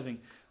realizing.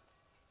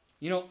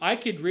 I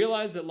could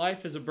realize that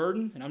life is a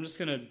burden and I'm just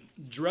going to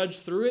drudge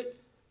through it,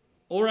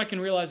 or I can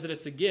realize that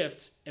it's a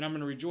gift and I'm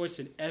going to rejoice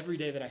in every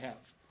day that I have.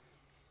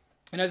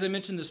 And as I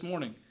mentioned this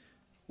morning,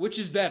 which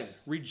is better,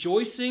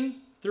 rejoicing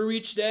through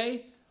each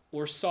day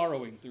or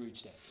sorrowing through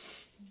each day?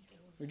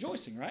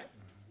 Rejoicing, right?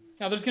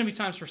 Now, there's going to be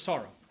times for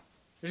sorrow.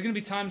 There's going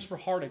to be times for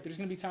heartache. There's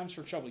going to be times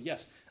for trouble.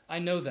 Yes, I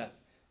know that.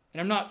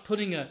 And I'm not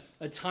putting a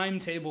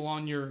timetable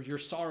on your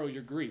sorrow,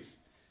 your grief.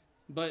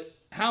 But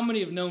how many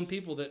have known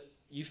people that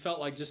you felt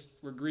like just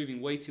were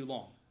grieving way too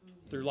long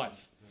through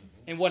life?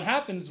 And what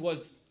happens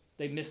was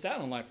they missed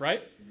out on life,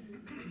 right?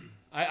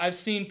 I've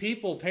seen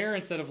people,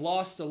 parents that have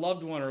lost a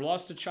loved one or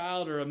lost a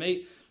child or a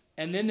mate,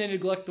 and then they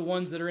neglect the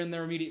ones that are in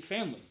their immediate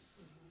family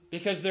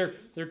because they're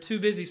too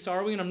busy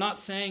sorrowing. And I'm not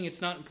saying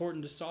it's not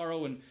important to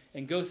sorrow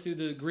and go through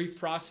the grief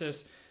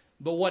process,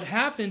 but what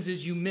happens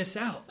is you miss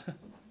out.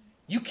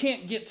 You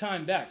can't get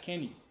time back,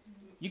 can you?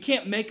 You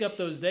can't make up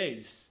those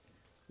days.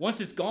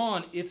 Once it's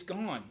gone, it's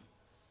gone.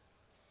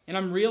 And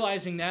I'm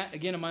realizing that,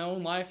 again, in my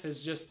own life,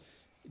 as just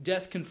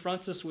death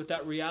confronts us with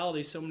that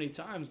reality so many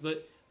times.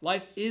 But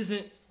life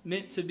isn't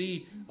meant to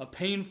be a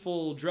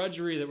painful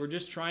drudgery that we're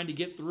just trying to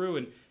get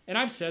through. And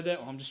I've said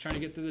that, I'm just trying to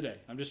get through the day.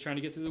 I'm just trying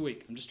to get through the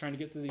week. I'm just trying to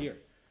get through the year.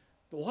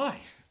 But why?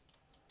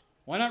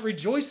 Why not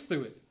rejoice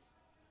through it?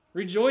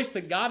 Rejoice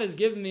that God has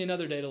given me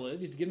another day to live.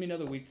 He's given me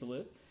another week to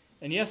live.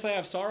 And yes, I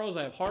have sorrows,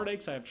 I have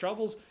heartaches, I have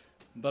troubles,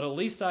 but at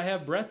least I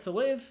have breath to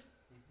live.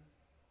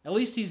 At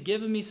least He's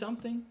given me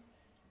something.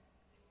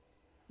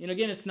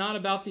 Again, it's not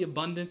about the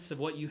abundance of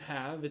what you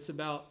have. It's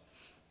about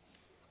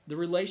the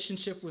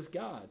relationship with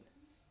God.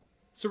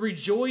 So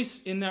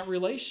rejoice in that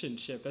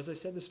relationship. As I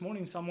said this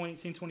morning, Psalm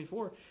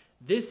 118:24,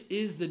 this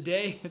is the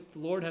day that the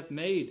Lord hath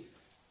made.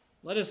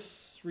 Let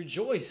us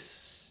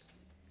rejoice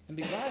and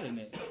be glad in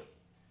it.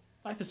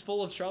 Life is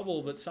full of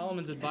trouble, but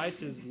Solomon's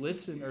advice is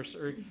listen,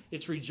 or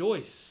it's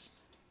rejoice.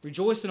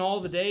 Rejoice in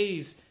all the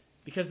days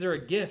because they're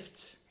a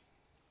gift.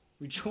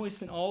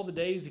 Rejoice in all the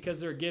days because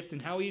they're a gift.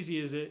 And how easy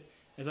is it,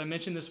 as I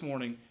mentioned this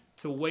morning,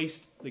 to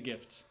waste the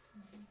gift?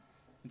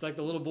 It's like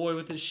the little boy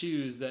with his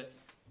shoes that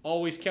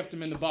always kept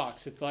them in the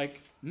box. It's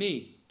like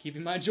me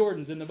keeping my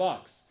Jordans in the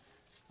box.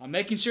 I'm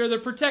making sure they're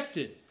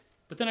protected,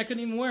 but then I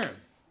couldn't even wear them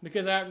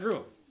because I outgrew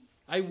them.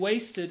 I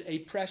wasted a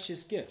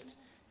precious gift.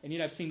 And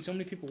yet I've seen so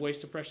many people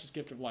waste a precious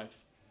gift of life,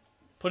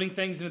 putting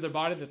things into their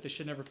body that they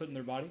should never put in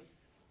their body.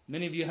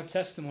 Many of you have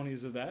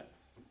testimonies of that.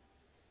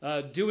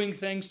 Doing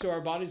things to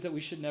our bodies that we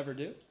should never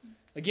do.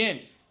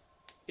 Again,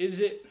 is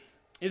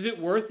it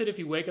worth it if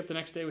you wake up the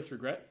next day with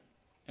regret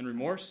and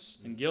remorse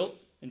and guilt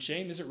and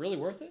shame? Is it really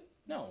worth it?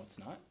 No, it's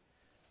not.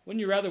 Wouldn't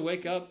you rather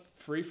wake up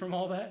free from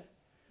all that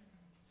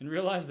and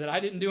realize that I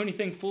didn't do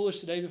anything foolish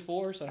the day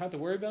before, so I don't have to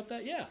worry about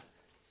that? Yeah.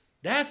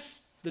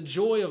 That's the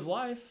joy of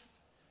life.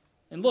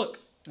 And look,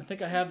 I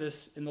think I have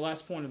this in the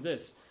last point of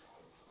this.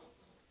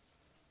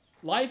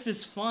 Life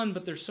is fun,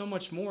 but there's so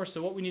much more.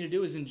 So what we need to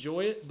do is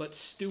enjoy it, but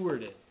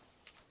steward it.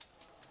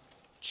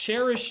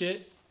 Cherish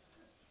it,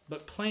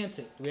 but plant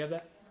it. Do we have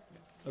that?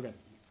 Okay.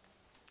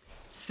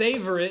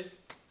 Savor it,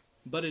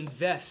 but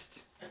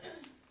invest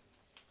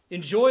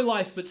Enjoy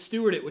life, but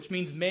steward it, which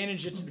means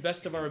manage it to the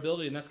best of our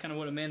ability. And that's kind of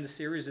what Amanda's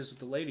series is with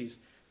the ladies.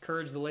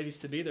 Encourage the ladies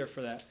to be there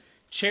for that.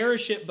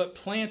 Cherish it, but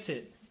plant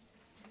it.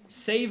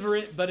 Savor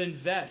it, but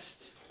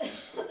invest.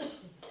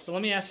 So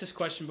let me ask this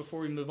question before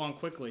we move on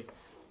quickly.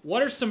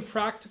 What are some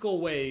practical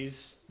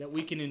ways that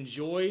we can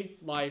enjoy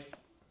life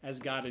as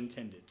God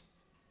intended?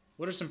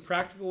 What are some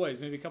practical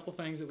ways, maybe a couple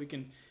things that we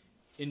can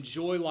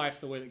enjoy life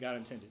the way that God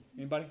intended?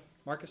 Anybody?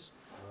 Marcus?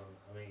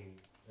 I mean,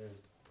 it's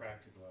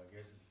practical, I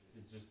guess.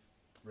 It's just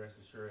rest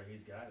assured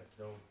He's got it.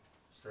 Don't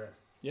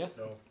stress. Yeah.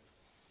 Don't,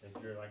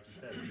 if you're, like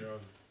you said, if you're on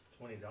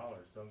 $20,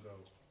 don't go,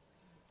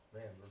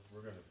 man,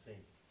 we're going to sink.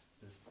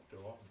 Just go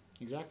on.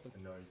 Exactly.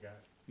 And know He's got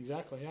it.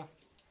 Exactly, yeah.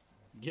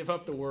 Give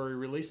up the worry,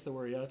 release the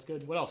worry. Yeah, that's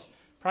good. What else?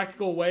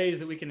 Practical ways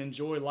that we can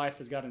enjoy life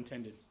as God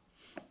intended.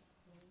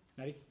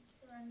 Maddie?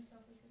 Surround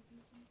yourself with good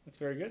people. That's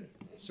very good.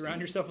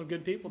 Surround yourself with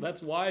good people.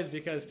 That's wise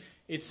because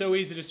it's so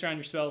easy to surround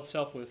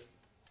yourself with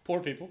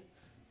poor people.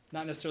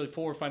 Not necessarily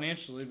poor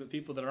financially, but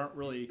people that aren't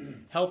really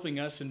helping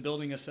us and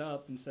building us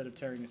up instead of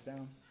tearing us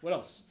down. What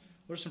else?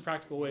 What are some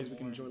practical ways we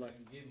can enjoy life?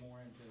 Get more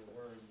into the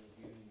Word with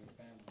you and your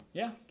family.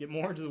 Yeah, get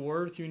more into the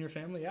Word with you and your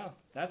family. Yeah,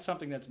 that's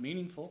something that's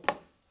meaningful.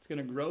 It's going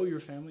to grow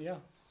your family. Yeah.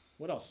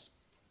 What else?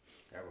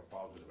 Have a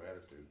positive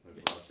attitude. That's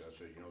like I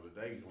said,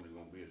 the day's only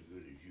going to be as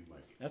good as you make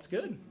it. That's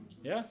good.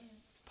 Yeah.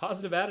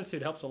 Positive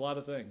attitude helps a lot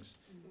of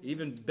things.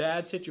 Even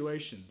bad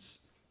situations.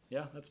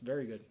 Yeah, that's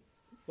very good.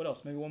 What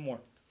else? Maybe one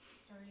more.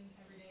 Starting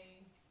every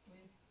day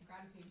with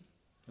gratitude.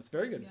 That's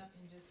very good. Waking up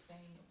and just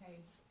saying, okay,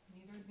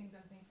 these are the things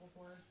I'm thankful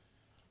for,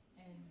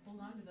 and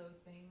hold on to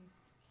those things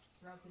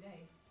throughout the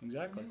day.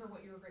 Exactly. Remember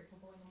what you were grateful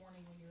for in the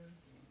morning when you're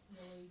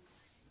really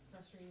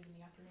frustrated in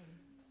the afternoon.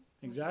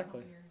 Exactly.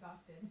 When you're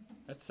exhausted.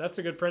 That's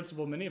a good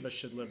principle many of us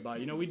should live by.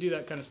 We do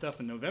that kind of stuff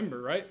in November,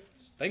 right?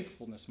 It's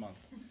Thankfulness Month.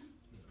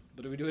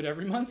 But do we do it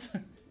every month?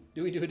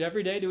 Do we do it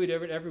every day? Do we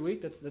do it every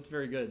week? That's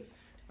very good.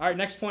 All right,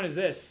 next point is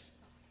this.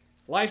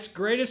 Life's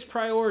greatest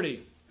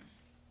priority,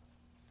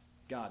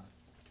 God.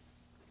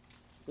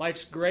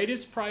 Life's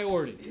greatest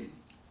priority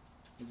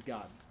is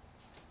God.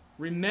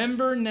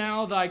 Remember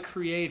now thy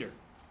Creator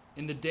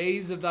in the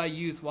days of thy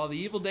youth, while the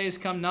evil days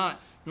come not,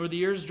 nor the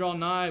years draw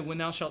nigh, when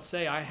thou shalt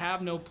say, I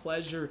have no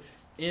pleasure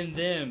in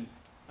them.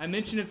 I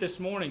mentioned it this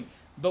morning,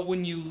 but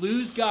when you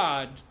lose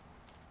God,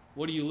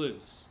 what do you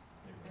lose?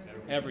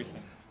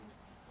 Everything.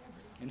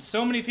 And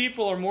so many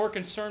people are more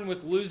concerned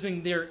with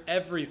losing their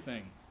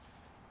everything.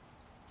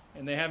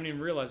 And they haven't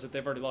even realized that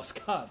they've already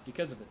lost God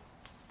because of it.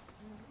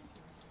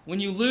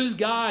 When you lose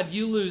God,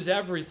 you lose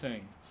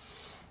everything.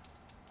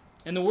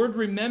 And the word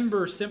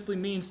remember simply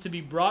means to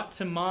be brought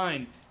to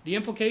mind. The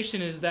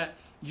implication is that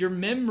your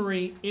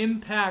memory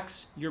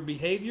impacts your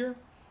behavior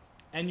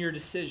and your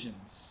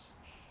decisions.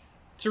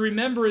 To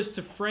remember is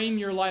to frame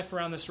your life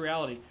around this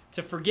reality.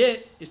 To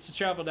forget is to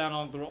travel down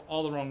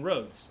all the wrong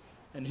roads.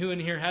 And who in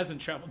here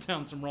hasn't traveled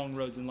down some wrong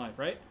roads in life,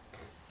 right?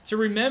 To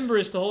remember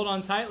is to hold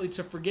on tightly.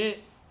 To forget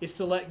is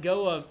to let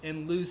go of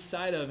and lose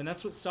sight of. And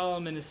that's what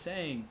Solomon is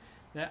saying,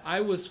 that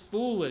I was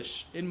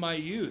foolish in my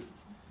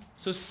youth.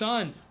 So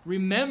son,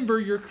 remember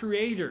your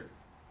Creator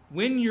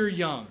when you're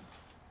young,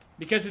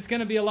 because it's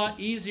going to be a lot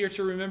easier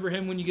to remember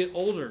Him when you get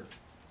older.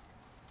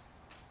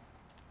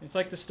 It's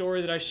like the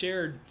story that I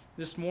shared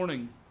this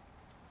morning,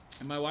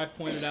 and my wife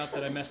pointed out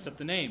that I messed up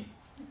the name.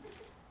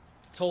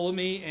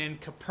 Ptolemy and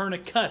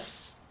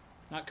Copernicus,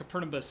 not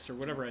Copernicus or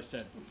whatever I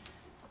said.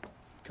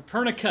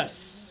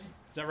 Copernicus.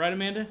 Is that right,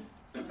 Amanda?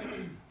 Is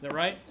that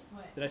right?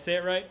 What? Did I say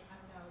it right? I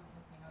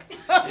don't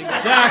know. I was listening.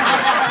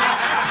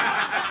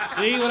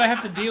 Exactly. See what I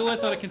have to deal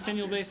with on a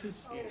continual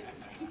basis?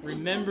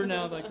 Remember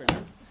now thy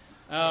Creator.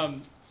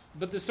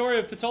 But the story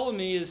of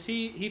Ptolemy is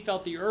he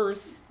felt the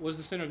earth was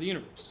the center of the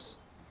universe.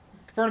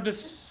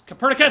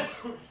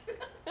 Copernicus,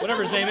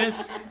 whatever his name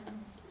is,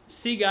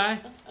 sea guy,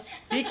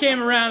 he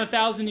came around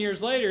 1,000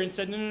 years later and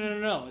said,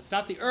 no. It's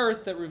not the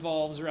earth that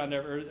revolves around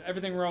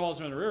everything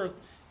revolves around the earth.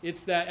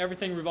 It's that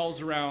everything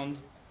revolves around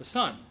the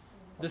sun.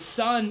 The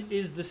sun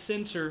is the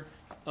center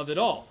of it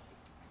all.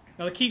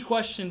 Now, the key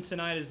question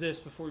tonight is this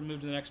before we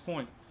move to the next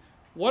point.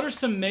 What are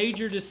some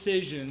major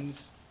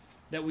decisions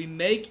that we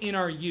make in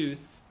our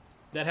youth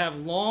that have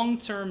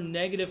long-term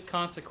negative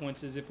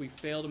consequences if we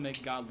fail to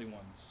make godly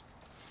ones?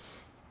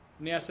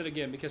 Let me ask that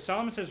again, because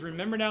Solomon says,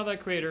 remember now thy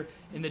Creator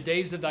in the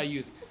days of thy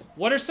youth.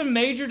 What are some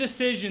major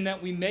decisions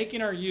that we make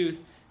in our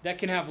youth that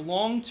can have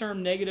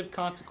long-term negative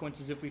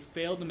consequences if we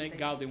fail to make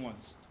godly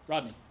ones?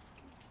 Rodney.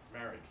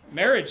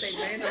 Marriage.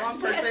 Say the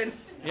wrong person.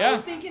 Yeah. I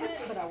was thinking it,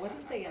 but I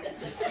wasn't saying it.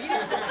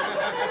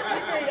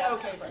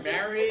 Okay, bro.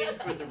 Marrying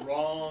for the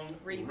wrong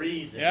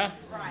reasons. Yeah,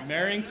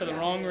 marrying for the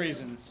wrong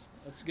reasons.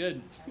 That's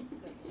good.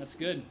 That's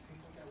good.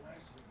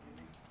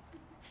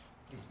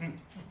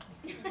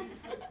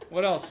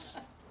 What else?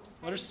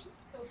 What are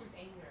Cope with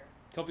anger.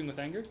 coping with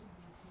anger?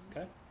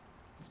 Okay,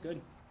 that's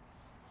good.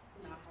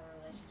 Not have a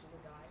relationship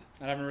with God.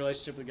 Not having a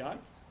relationship with God.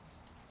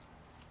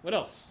 What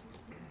else?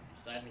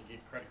 Deciding to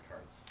get credit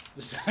cards.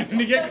 Deciding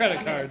to get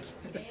credit cards.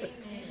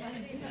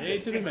 Hey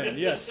to the men.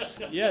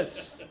 Yes.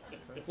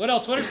 What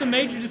else? What are some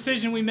major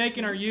decisions we make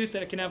in our youth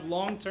that can have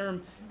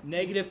long-term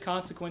negative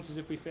consequences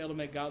if we fail to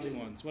make godly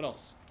ones? What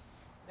else?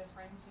 The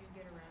friends you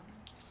get around.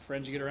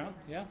 Friends you get around?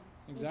 Yeah,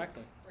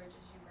 exactly. Bridges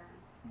you burn.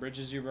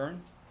 Bridges you burn?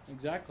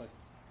 Exactly.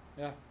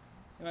 Yeah.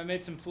 Have I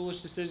made some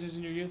foolish decisions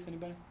in your youth?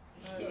 Anybody?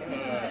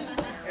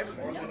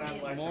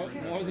 More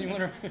than you want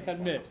to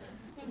admit.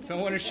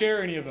 Don't want to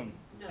share any of them.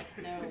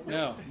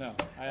 No.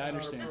 I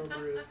understand.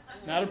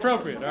 Not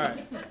appropriate. All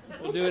right.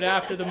 We'll do it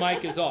after the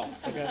mic is off.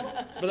 Okay.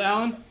 Brother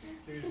Allen?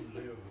 Choosing to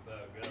live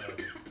without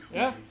God.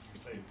 Yeah.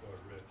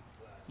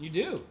 You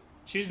do.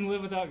 Choosing to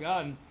live without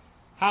God. And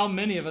how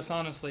many of us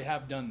honestly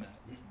have done that?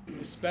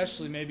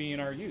 Especially maybe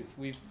in our youth.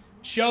 We've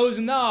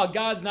chosen, no,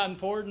 God's not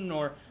important,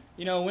 or,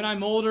 when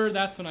I'm older,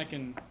 that's when I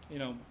can,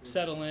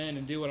 settle in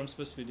and do what I'm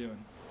supposed to be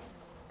doing.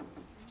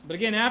 But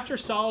again, after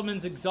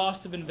Solomon's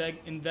exhaustive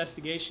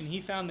investigation,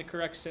 he found the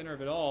correct center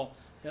of it all,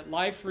 that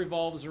life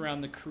revolves around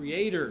the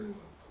Creator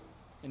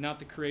and not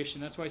the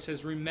creation. That's why he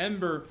says,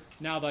 remember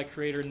now thy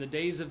Creator in the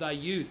days of thy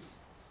youth.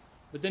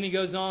 But then he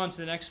goes on to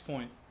the next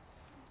point.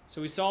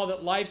 So we saw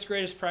that life's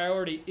greatest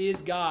priority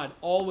is God,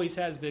 always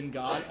has been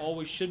God,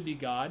 always should be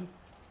God.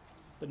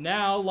 But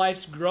now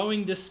life's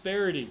growing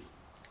disparity,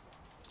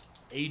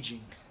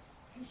 aging.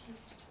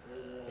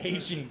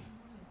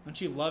 Don't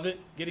you love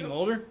it, getting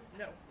older?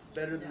 No.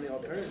 Better than the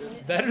alternative. It's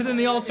better than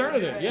the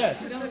alternative,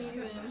 yes.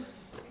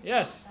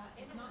 Yes.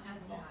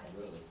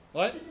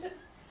 What?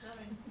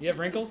 You have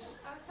wrinkles?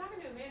 I was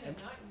talking to Amanda,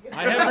 not you.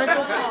 I have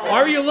wrinkles?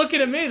 Why are you looking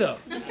at me, though?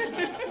 I'm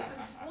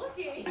just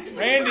looking.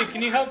 Randy,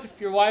 can you help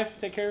your wife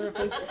take care of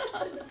her, please?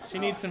 She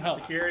needs some help.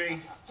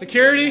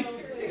 Security.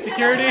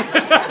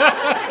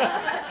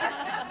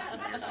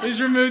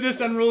 Please remove this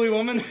unruly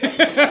woman.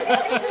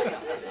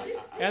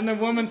 And the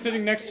woman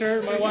sitting next to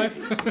her, my wife.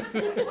 See what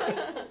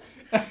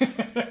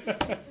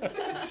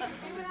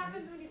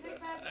happens when you take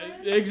bad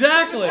friends?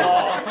 Exactly.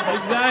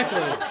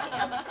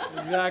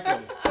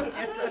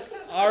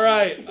 All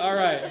right.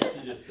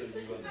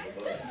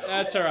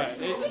 That's all right.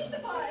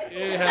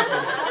 It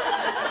happens.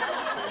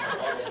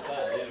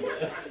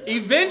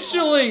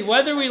 Eventually,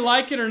 whether we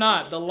like it or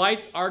not, the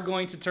lights are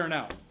going to turn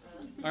out,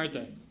 aren't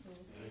they?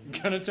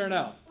 Going to turn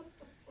out.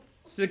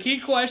 So the key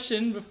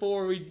question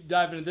before we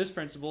dive into this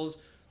principle is,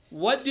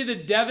 what do the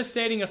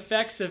devastating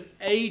effects of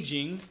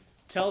aging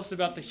tell us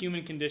about the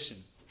human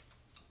condition?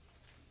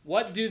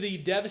 What do the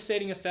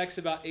devastating effects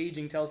about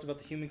aging tell us about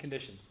the human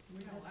condition?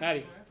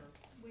 Maddie?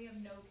 We have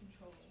no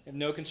control. We have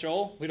no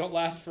control. We don't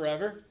last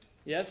forever.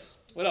 Yes?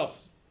 What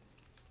else?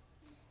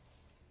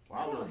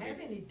 I don't have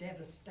any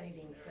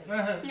devastating things.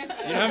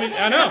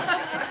 I know.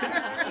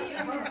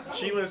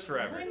 She lives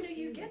forever. When do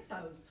you get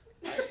those?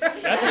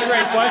 That's a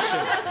great question.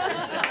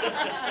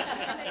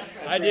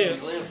 I do.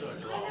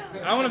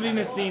 I want to be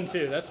Miss Dean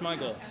too. That's my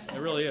goal. It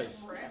really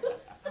is.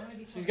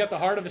 She's got the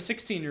heart of a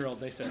 16-year-old,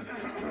 they said.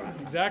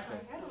 Exactly.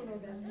 I don't know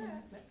about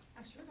that, but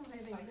I sure don't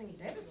have anything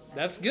devastating.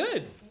 That's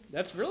good.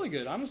 That's really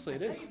good. Honestly,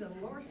 it is. The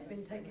Lord's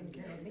been taking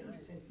care of me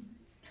since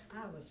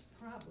I was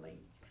probably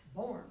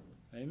born.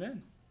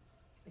 Amen.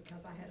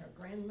 Because I had a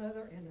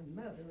grandmother and a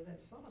mother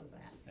that saw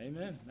that.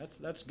 Amen.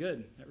 That's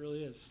good. That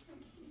really is.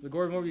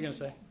 Gordon, what were you going to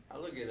say? I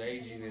look at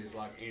aging as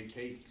like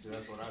antiques.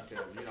 That's what I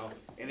tell them.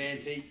 An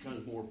antique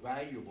becomes more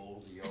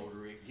valuable the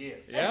older it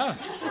gets. Yeah.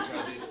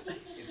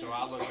 Because so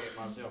I look at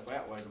myself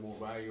that way. The more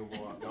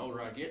valuable, the older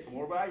I get, the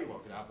more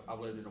valuable. Because I've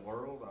lived in the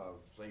world.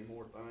 I've seen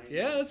more things.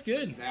 Yeah, that's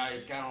good. Now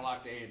it's kind of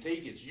like the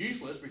antique. It's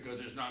useless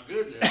because it's not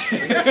good.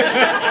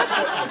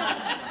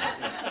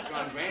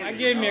 That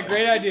gave me a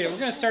great idea. We're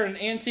going to start an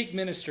antique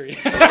ministry.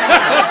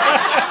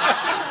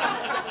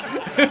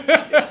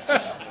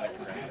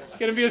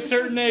 It's going to be a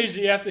certain age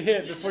that you have to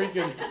hit before you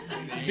can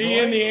be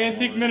in the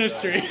antique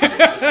ministry.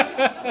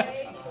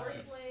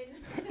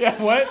 Yeah,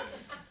 what?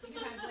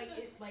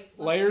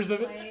 Layers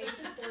of it?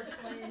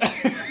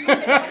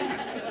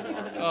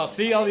 Oh,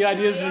 see, all the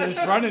ideas are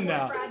just running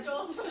now.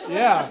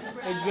 Yeah,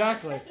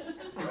 exactly.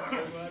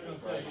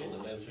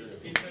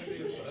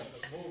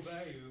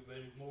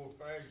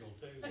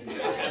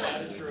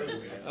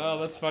 Oh,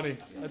 that's funny.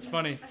 That's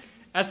funny.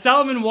 As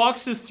Solomon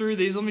walks us through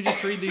these, let me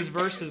just read these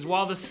verses.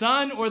 While the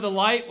sun or the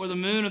light or the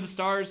moon or the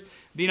stars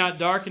be not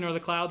darkened or the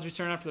clouds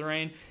return after the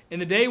rain, in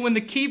the day when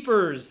the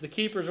keepers,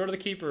 what are the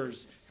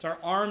keepers? It's our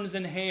arms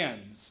and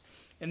hands.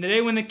 In the day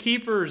when the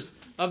keepers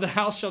of the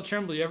house shall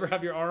tremble. You ever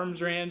have your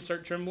arms or hands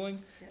start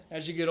trembling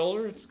as you get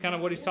older? It's kind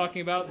of what he's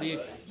talking about.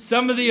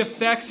 Some of the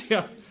effects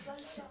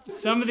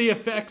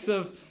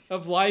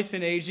of life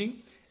and aging.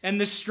 And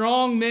the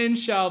strong men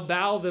shall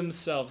bow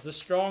themselves. The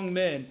strong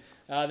men.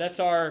 That's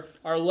our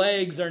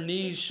legs, our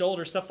knees,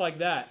 shoulders, stuff like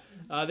that.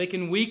 They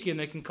can weaken.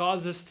 They can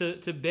cause us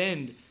to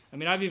bend. I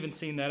mean, I've even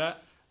seen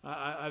that.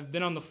 I've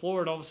been on the floor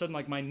and all of a sudden,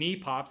 like, my knee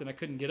popped and I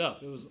couldn't get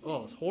up. It was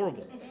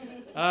horrible.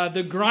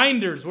 The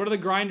grinders. What are the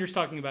grinders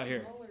talking about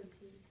here?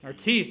 Our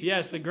teeth.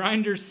 Yes, the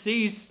grinders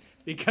cease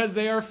because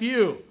they are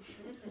few.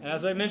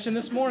 As I mentioned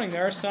this morning,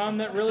 there are some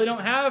that really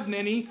don't have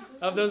many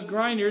of those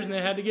grinders and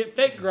they had to get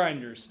fake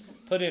grinders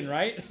put in,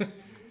 right?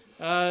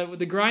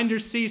 The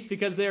grinders cease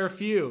because they are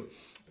few.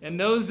 And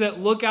those that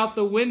look out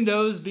the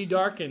windows be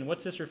darkened.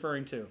 What's this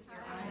referring to?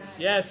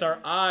 Yes, our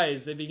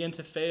eyes, they begin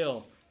to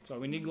fail. That's why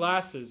we need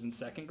glasses in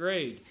second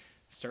grade.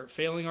 Start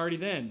failing already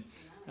then.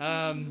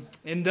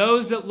 And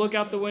those that look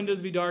out the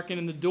windows be darkened,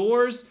 and the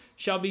doors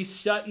shall be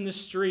shut in the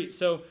street.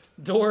 So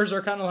doors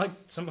are kind of like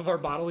some of our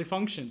bodily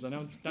functions. I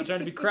know I'm not trying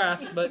to be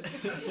crass, but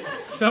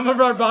some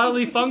of our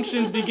bodily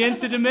functions begin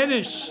to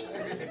diminish.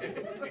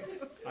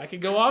 I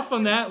could go off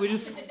on that. We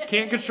just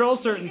can't control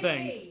certain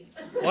things.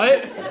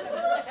 What?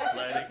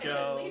 Let it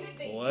go.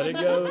 Let it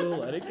go.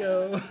 Let it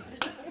go.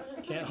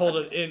 Can't hold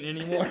it in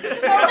anymore.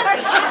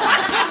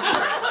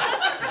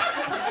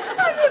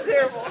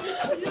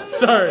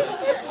 Sorry.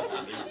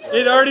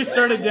 It already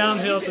started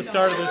downhill at the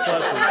start of this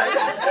lesson.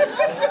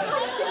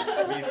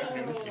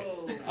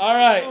 All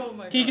right.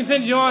 He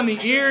continues on. The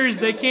ears,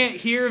 they can't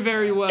hear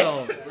very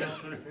well.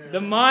 The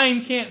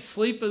mind can't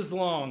sleep as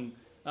long.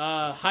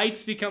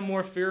 Heights become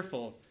more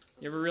fearful.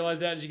 You ever realize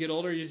that as you get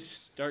older, you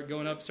start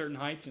going up certain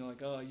heights, and you're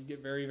like, oh, you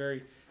get very,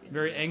 very,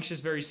 very anxious,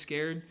 very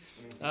scared.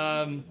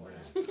 And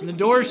the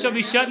doors shall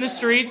be shut in the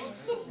streets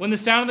when the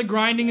sound of the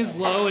grinding is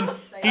low, and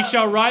he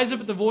shall rise up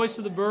at the voice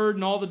of the bird,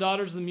 and all the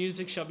daughters of the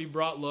music shall be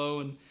brought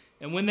low.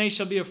 And when they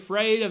shall be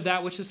afraid of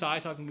that which is high,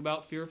 talking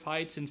about fear of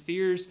heights, and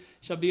fears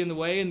shall be in the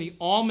way, and the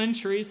almond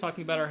trees,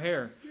 talking about our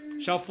hair,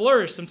 shall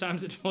flourish.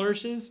 Sometimes it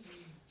flourishes,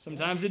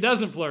 sometimes it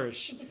doesn't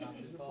flourish.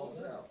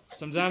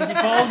 Sometimes it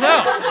falls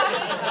out.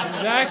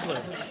 Exactly.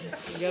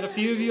 We got a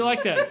few of you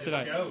like that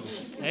tonight.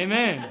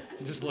 Amen.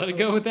 Just let it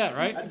go with that,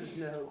 right? I just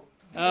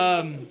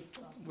know.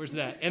 Where's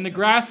that? And the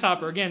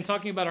grasshopper, again,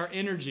 talking about our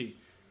energy,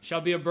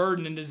 shall be a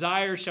burden, and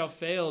desire shall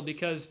fail,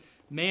 because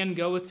man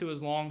goeth to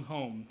his long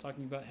home.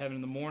 Talking about heaven,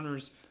 and the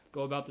mourners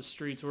go about the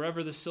streets.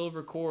 Wherever the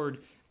silver cord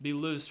be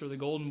loosed, or the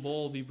golden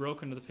bowl be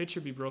broken, or the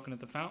pitcher be broken at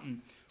the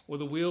fountain, or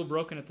the wheel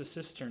broken at the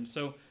cistern.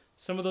 So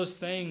some of those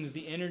things,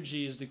 the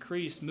energy is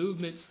decreased,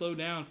 movement slow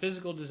down,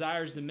 physical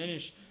desires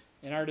diminish,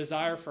 and our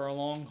desire for our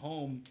long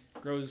home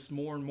grows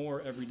more and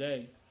more every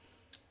day.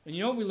 And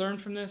you know what we learn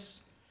from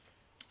this?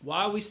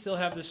 While we still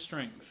have this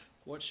strength,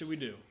 what should we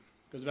do?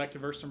 Goes back to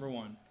verse number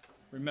 1.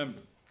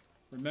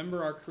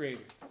 Remember our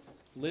Creator.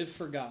 Live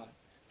for God.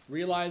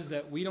 Realize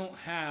that we're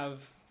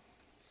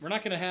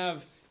not going to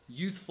have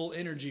youthful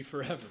energy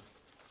forever.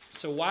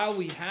 So while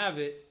we have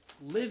it,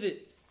 live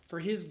it for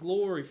His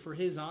glory, for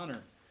His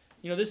honor.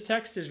 You know, this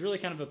text is really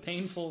kind of a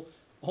painful,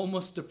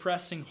 almost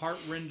depressing,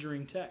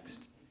 heart-rendering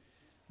text.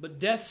 But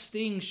death's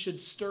sting should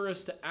stir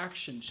us to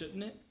action,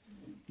 shouldn't it?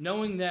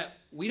 Knowing that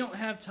we don't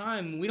have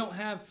time,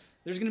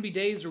 there's going to be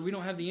days where we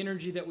don't have the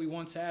energy that we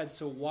once had,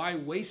 so why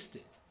waste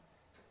it?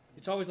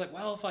 It's always like,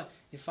 well,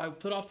 if I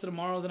put off to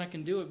tomorrow, then I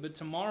can do it. But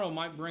tomorrow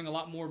might bring a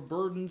lot more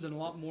burdens and a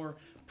lot more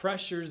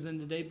pressures than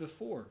the day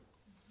before.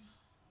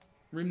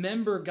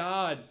 Remember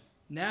God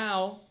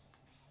now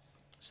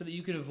so that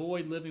you can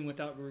avoid living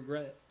without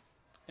regret.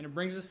 And it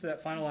brings us to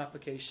that final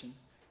application.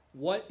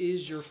 What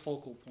is your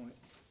focal point?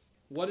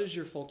 What is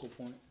your focal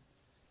point?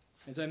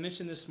 As I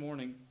mentioned this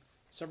morning,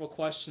 several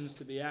questions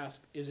to be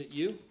asked. Is it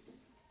you?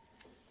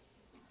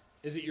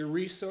 Is it your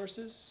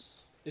resources?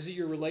 Is it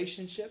your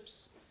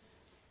relationships?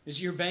 Is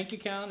it your bank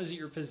account? Is it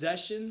your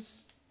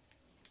possessions?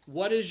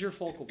 What is your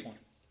focal point?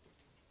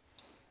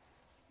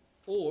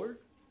 Or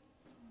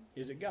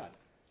is it God?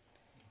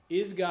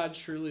 Is God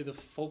truly the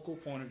focal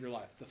point of your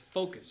life, the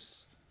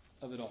focus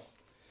of it all?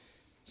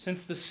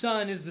 Since the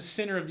Son is the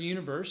center of the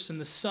universe, and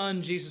the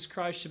Son, Jesus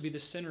Christ, should be the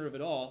center of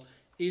it all,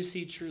 is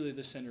He truly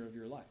the center of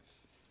your life?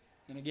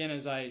 And again,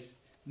 as I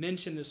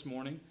mentioned this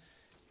morning,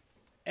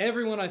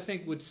 everyone I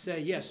think would say,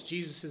 yes,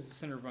 Jesus is the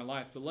center of my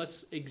life, but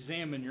let's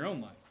examine your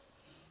own life.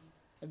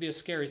 That'd be a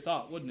scary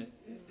thought, wouldn't it?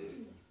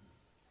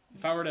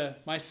 If I were to,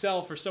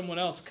 myself or someone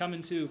else, come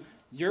into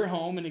your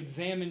home and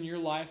examine your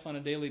life on a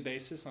daily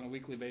basis, on a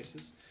weekly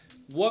basis,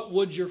 what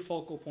would your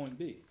focal point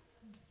be?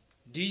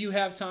 Do you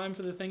have time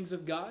for the things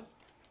of God?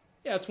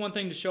 Yeah, it's one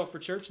thing to show up for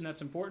church, and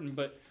that's important,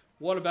 but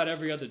what about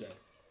every other day?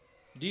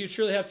 Do you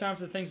truly have time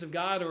for the things of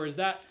God, or is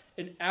that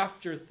an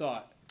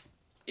afterthought?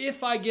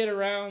 If I get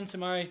around to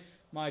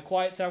my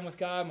quiet time with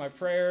God, my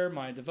prayer,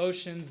 my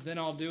devotions, then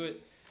I'll do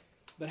it.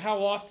 But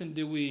how often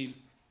do we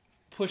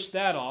push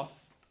that off,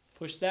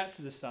 push that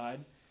to the side,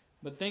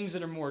 but things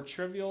that are more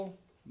trivial,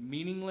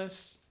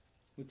 meaningless,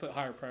 we put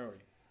higher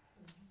priority?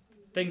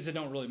 Things that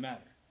don't really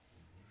matter.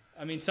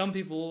 I mean, some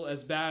people,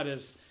 as bad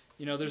as,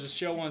 there's a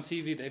show on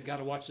TV, they've got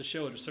to watch the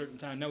show at a certain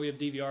time. Now we have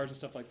DVRs and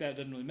stuff like that. It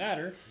doesn't really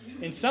matter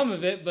in some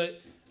of it,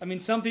 but,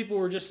 some people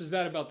were just as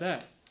bad about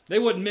that. They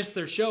wouldn't miss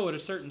their show at a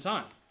certain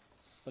time,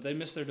 but they'd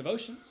miss their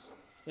devotions.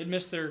 They'd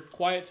miss their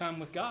quiet time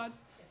with God.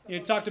 You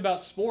talked about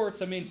sports.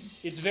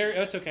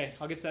 That's okay.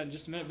 I'll get to that in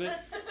just a minute. But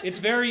it's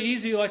very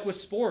easy, like with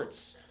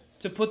sports,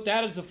 to put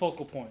that as the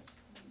focal point.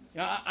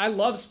 I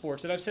love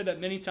sports, and I've said that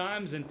many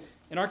times, and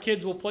our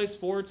kids will play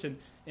sports, and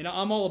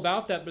I'm all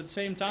about that. But at the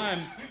same time,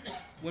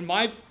 when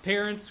my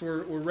parents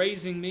were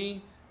raising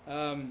me,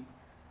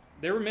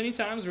 there were many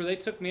times where they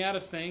took me out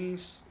of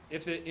things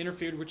if it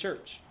interfered with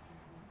church.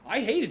 I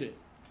hated it,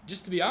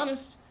 just to be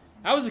honest.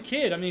 I was a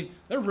kid.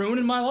 They're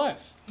ruining my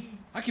life.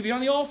 I could be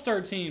on the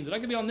all-star teams, and I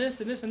could be on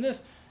this and this and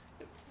this.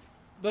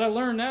 But I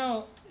learn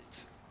now,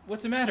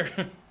 what's the matter?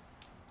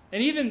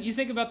 And even you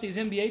think about these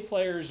NBA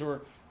players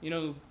or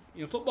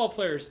football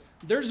players,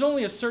 there's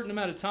only a certain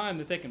amount of time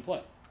that they can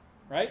play,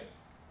 right?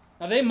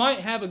 Now they might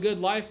have a good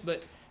life,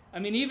 but I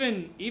mean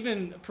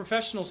even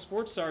professional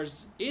sports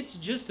stars, it's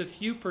just a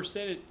few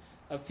percent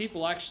of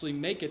people actually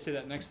make it to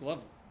that next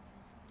level.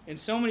 And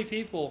so many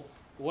people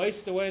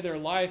waste away their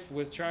life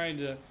with trying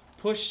to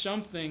push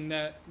something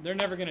that they're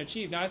never going to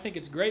achieve. Now I think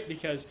it's great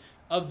because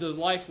of the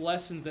life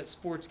lessons that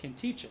sports can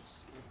teach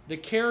us, the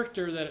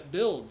character that it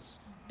builds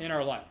in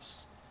our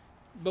lives.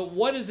 But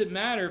what does it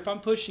matter if I'm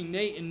pushing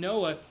Nate and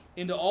Noah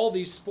into all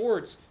these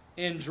sports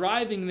and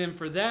driving them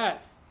for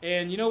that?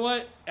 And you know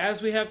what?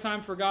 As we have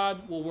time for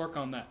God, we'll work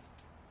on that.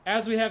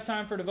 As we have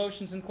time for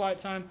devotions and quiet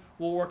time,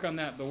 we'll work on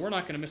that. But we're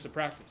not going to miss a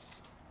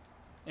practice.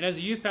 And as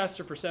a youth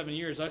pastor for 7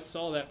 years, I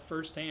saw that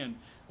firsthand.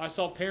 I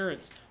saw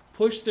parents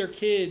push their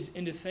kids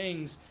into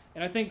things,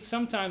 and I think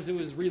sometimes it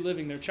was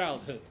reliving their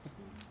childhood.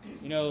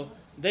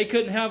 They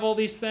couldn't have all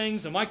these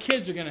things, and my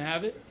kids are going to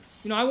have it.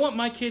 I want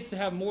my kids to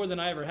have more than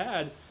I ever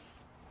had,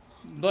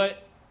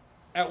 but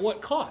at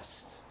what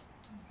cost?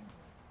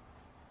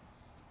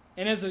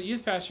 And as a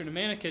youth pastor, and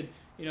Amanda could,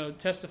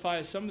 testify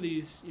as some of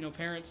these,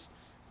 parents,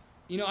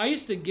 I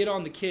used to get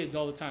on the kids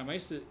all the time. I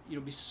used to,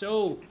 be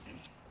so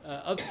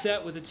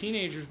upset with the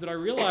teenagers, but I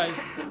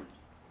realized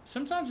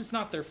sometimes it's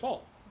not their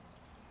fault.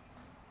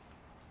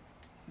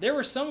 There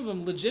were some of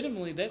them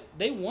legitimately that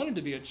they wanted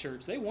to be at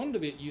church. They wanted to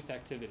be at youth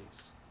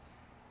activities.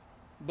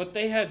 But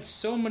they had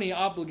so many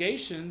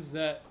obligations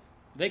that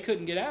they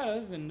couldn't get out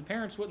of, and the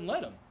parents wouldn't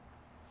let them.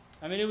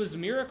 I mean, it was a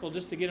miracle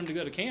just to get them to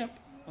go to camp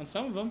on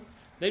some of them.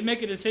 They'd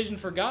make a decision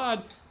for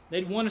God.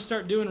 They'd want to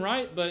start doing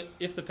right, but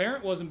if the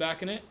parent wasn't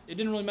backing it, it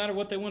didn't really matter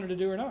what they wanted to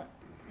do or not.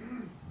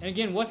 And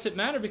again, what's it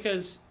matter?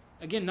 Because,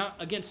 again, not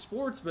against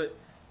sports, but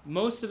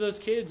most of those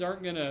kids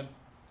aren't going to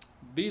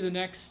be the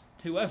next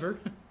whoever.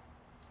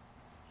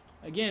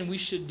 Again, we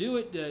should do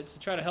it to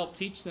try to help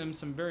teach them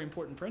some very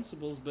important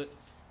principles, but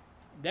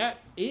that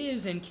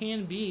is and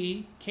can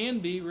be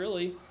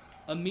really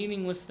a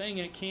meaningless thing,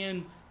 and it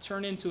can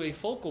turn into a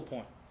focal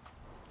point,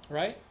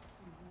 right?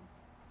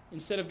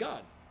 Instead of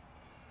God.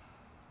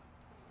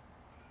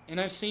 And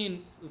I've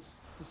seen, let's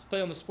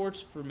play on the sports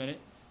for a minute.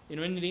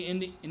 In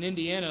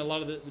Indiana, a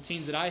lot of the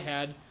teams that I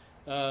had,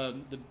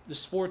 the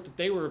sport that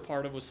they were a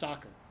part of was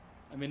soccer.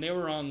 I mean, they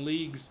were on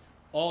leagues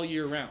all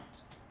year round.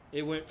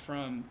 It went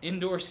from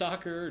indoor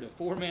soccer to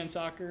 4-man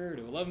soccer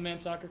to 11-man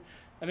soccer.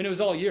 I mean, it was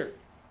all year.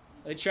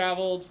 They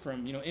traveled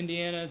from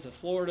Indiana to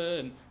Florida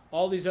and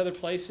all these other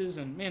places.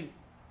 And man,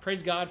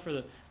 praise God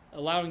for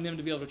allowing them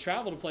to be able to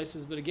travel to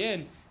places. But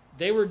again,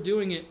 they were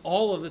doing it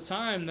all of the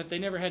time that they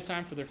never had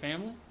time for their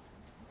family.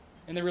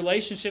 And the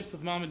relationships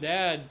with mom and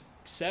dad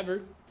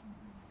severed.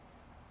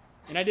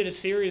 And I did a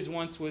series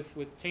once with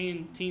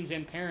teens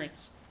and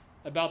parents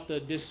about the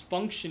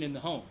dysfunction in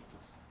the home.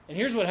 And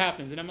here's what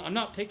happens, and I'm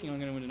not picking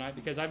on anyone tonight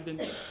because I've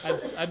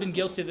been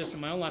guilty of this in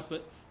my own life,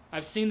 but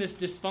I've seen this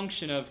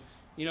dysfunction of,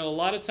 a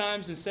lot of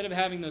times instead of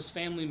having those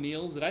family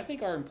meals that I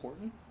think are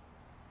important,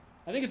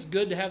 I think it's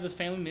good to have the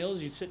family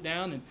meals. You sit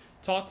down and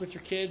talk with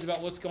your kids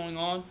about what's going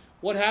on.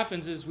 What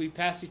happens is we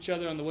pass each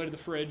other on the way to the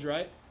fridge,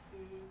 right?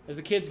 As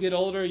the kids get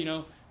older,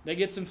 they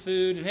get some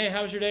food, and hey,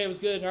 how was your day? It was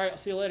good. All right, I'll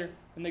see you later.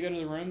 And they go to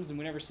their rooms, and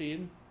we never see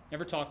them,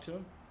 never talk to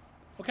them.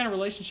 What kind of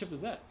relationship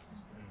is that?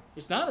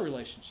 It's not a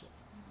relationship.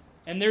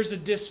 And there's a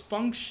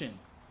dysfunction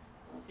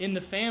in the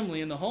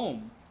family, in the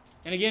home.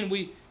 And again,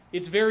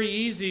 it's very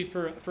easy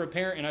for a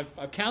parent, and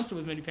I've counseled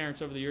with many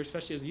parents over the years,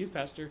 especially as a youth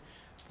pastor,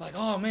 like,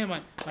 oh man,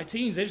 my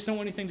teens, they just don't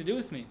want anything to do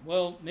with me.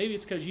 Well, maybe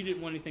it's because you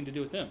didn't want anything to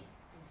do with them.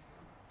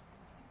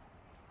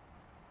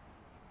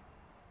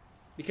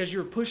 Because you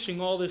were pushing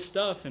all this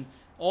stuff and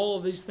all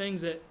of these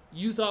things that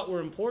you thought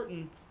were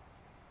important,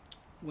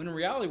 when in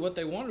reality what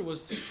they wanted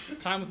was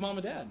time with mom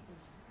and dad.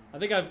 I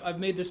think I've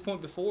made this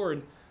point before,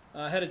 and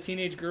I had a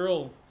teenage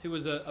girl who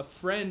was a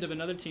friend of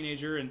another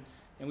teenager, and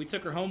we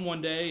took her home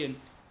one day,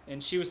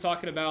 and she was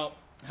talking about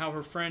how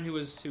her friend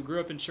who grew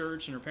up in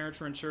church and her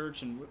parents were in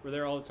church and were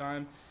there all the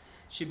time,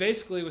 she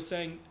basically was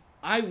saying,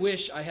 I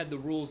wish I had the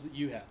rules that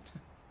you had.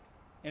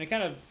 And it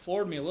kind of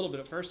floored me a little bit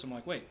at first. I'm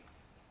like, wait,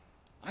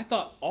 I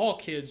thought all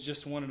kids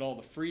just wanted all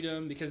the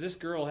freedom, because this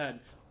girl had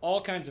all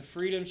kinds of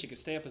freedom. She could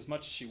stay up as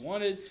much as she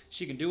wanted.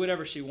 She could do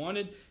whatever she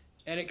wanted.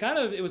 And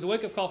it was a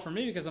wake-up call for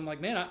me, because I'm like,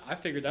 man, I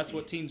figured that's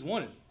what teens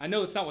wanted. I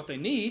know it's not what they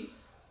need,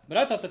 but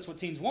I thought that's what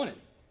teens wanted.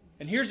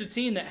 And here's a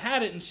teen that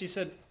had it, and she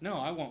said, no,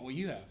 I want what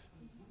you have.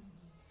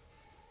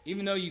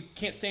 Even though you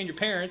can't stand your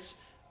parents,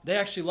 they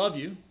actually love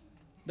you.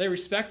 They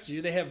respect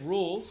you. They have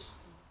rules.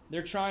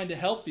 They're trying to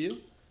help you.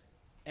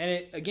 And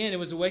it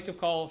was a wake-up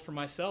call for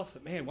myself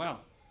that, man, wow.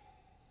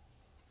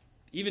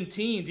 Even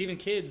teens, even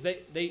kids,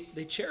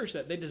 they cherish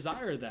that. They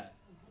desire that.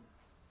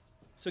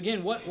 So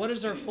again, what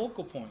is our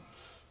focal point?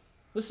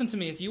 Listen to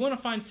me. If you want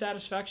to find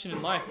satisfaction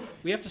in life,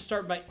 we have to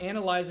start by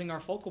analyzing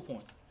our focal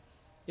point.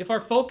 If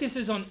our focus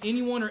is on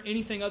anyone or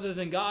anything other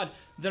than God,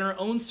 then our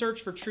own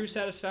search for true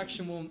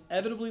satisfaction will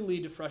inevitably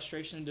lead to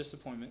frustration and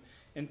disappointment.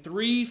 And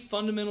 3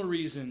 fundamental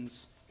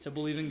reasons to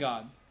believe in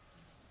God.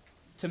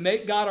 To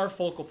make God our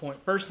focal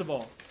point. First of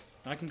all,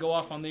 and I can go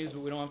off on these,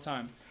 but we don't have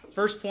time.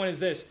 First point is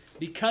this: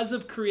 because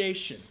of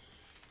creation.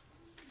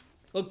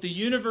 Look, the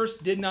universe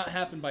did not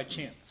happen by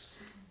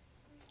chance.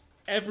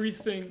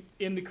 Everything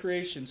in the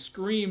creation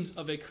screams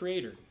of a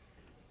creator.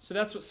 So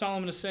that's what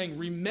Solomon is saying.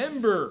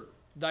 Remember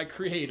thy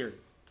creator.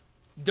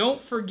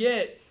 Don't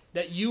forget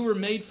that you were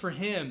made for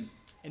him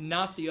and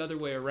not the other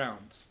way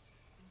around.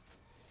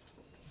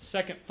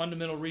 Second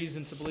fundamental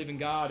reason to believe in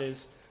God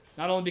is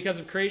not only because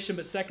of creation,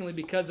 but secondly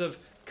because of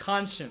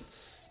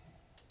conscience.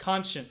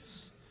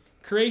 Conscience.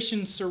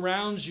 Creation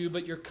surrounds you,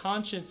 but your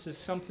conscience is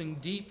something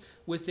deep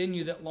within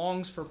you that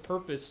longs for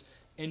purpose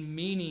and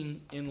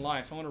meaning in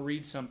life. I want to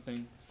read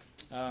something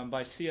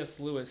by C.S.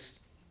 Lewis.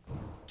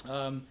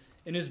 In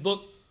his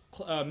book,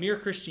 Mere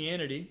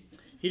Christianity,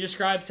 he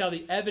describes how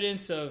the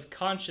evidence of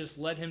conscience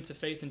led him to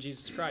faith in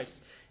Jesus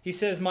Christ. He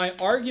says, "My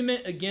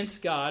argument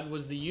against God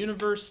was the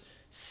universe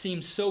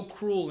seemed so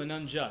cruel and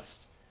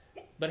unjust.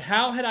 But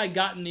how had I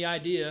gotten the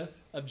idea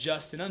of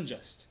just and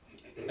unjust?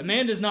 A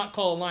man does not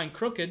call a line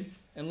crooked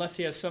unless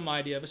he has some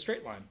idea of a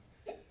straight line.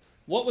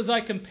 What was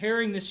I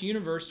comparing this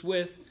universe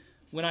with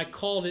when I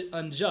called it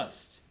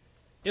unjust?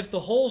 If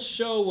the whole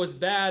show was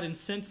bad and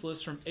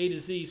senseless from A to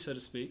Z, so to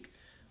speak,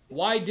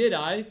 why did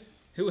I,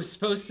 who was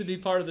supposed to be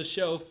part of the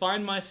show,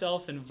 find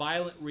myself in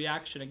violent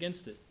reaction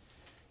against it?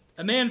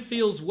 A man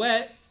feels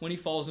wet when he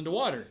falls into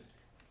water,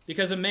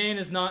 because a man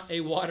is not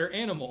a water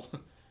animal.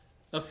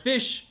 A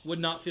fish would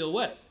not feel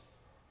wet.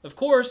 Of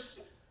course,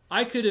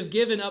 I could have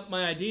given up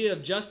my idea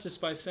of justice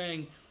by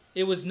saying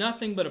it was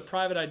nothing but a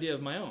private idea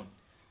of my own.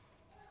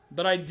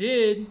 But if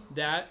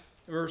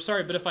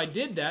I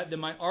did that, then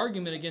my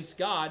argument against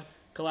God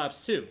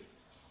collapsed too.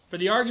 For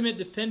the argument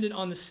depended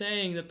on the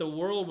saying that the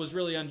world was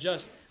really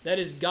unjust. That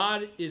is,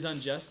 God is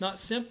unjust, not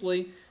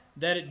simply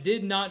that it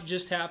did not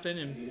just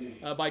happen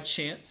by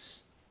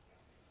chance.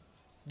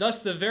 Thus,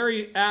 the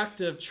very act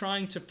of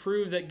trying to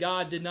prove that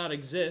God did not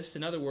exist,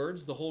 in other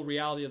words, the whole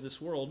reality of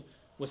this world,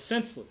 was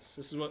senseless.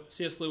 This is what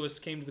C.S. Lewis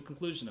came to the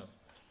conclusion of.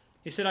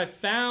 He said, I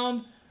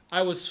found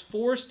I was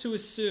forced to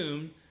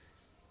assume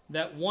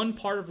that one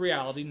part of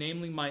reality,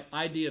 namely my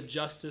idea of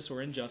justice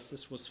or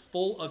injustice, was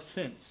full of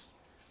sense.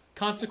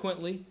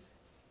 Consequently,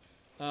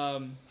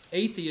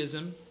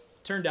 atheism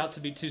turned out to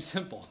be too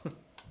simple.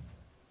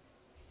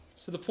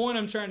 So the point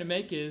I'm trying to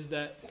make is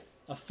that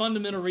a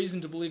fundamental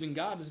reason to believe in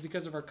God is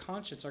because of our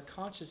conscience. Our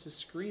conscience is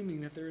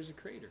screaming that there is a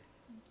creator.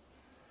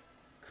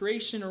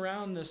 Creation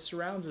around us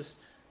surrounds us,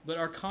 but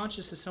our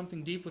conscience is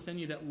something deep within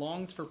you that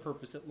longs for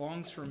purpose, that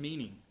longs for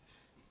meaning.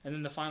 And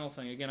then the final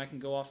thing, again, I can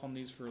go off on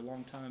these for a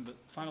long time, but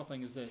the final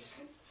thing is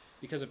this: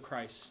 because of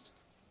Christ.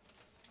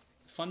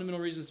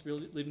 Fundamental reasons to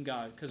believe in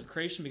God: because of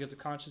creation, because of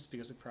conscience,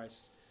 because of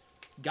Christ.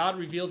 God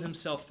revealed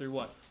himself through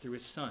what? Through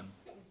his Son.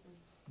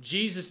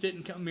 Jesus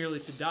didn't come merely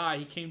to die.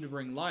 He came to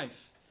bring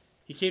life.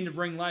 He came to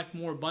bring life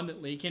more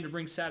abundantly. He came to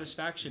bring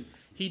satisfaction.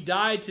 He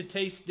died to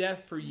taste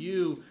death for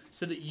you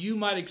so that you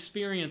might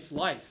experience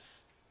life.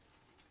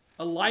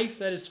 A life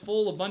that is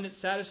full, abundant,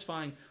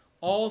 satisfying,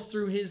 all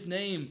through his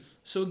name.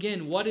 So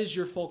again, what is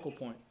your focal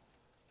point?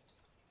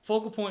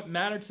 Focal point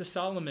mattered to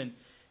Solomon.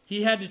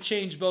 He had to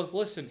change both,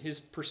 listen, his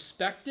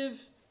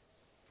perspective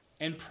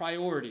and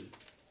priority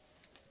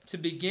to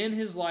begin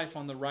his life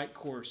on the right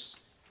course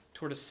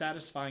toward a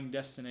satisfying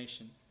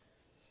destination.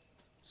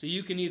 So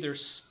you can either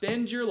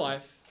spend your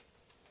life,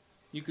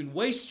 you can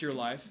waste your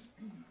life,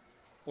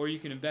 or you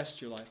can invest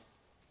your life.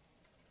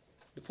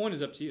 The point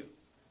is up to you.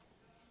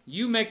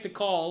 You make the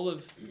call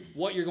of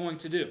what you're going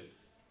to do.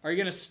 Are you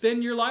going to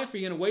spend your life? Are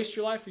you going to waste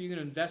your life? Or are you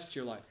going to invest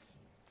your life?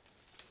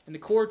 And the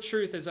core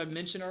truth, as I've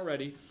mentioned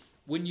already,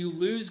 when you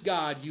lose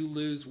God, you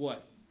lose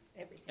what?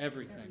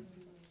 Everything.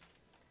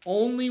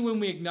 Only when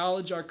we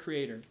acknowledge our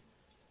Creator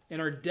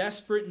and our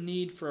desperate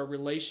need for a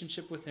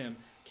relationship with him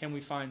can we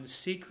find the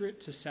secret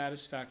to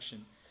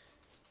satisfaction.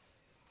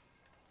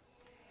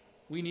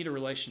 We need a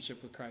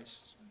relationship with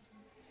Christ.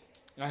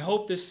 And I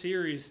hope this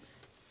series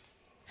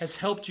has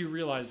helped you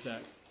realize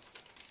that.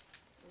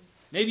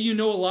 Maybe you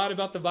know a lot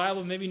about the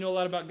Bible, maybe you know a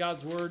lot about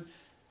God's Word,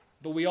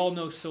 but we all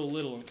know so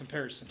little in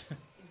comparison.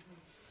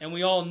 And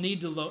we all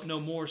need to know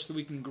more so that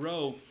we can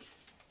grow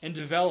and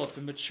develop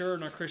and mature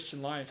in our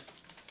Christian life.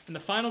 And the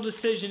final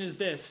decision is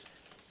this: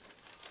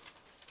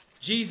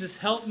 Jesus,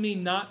 help me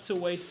not to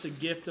waste the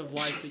gift of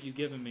life that you've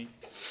given me.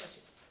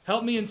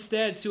 Help me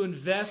instead to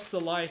invest the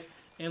life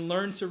and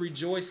learn to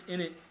rejoice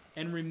in it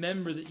and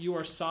remember that you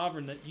are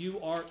sovereign, that you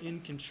are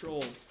in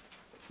control.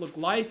 Look,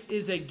 life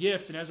is a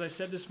gift, and as I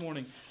said this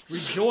morning,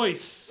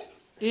 rejoice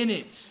in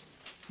it.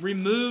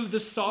 Remove the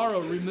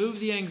sorrow, remove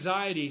the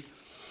anxiety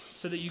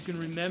so that you can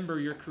remember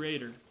your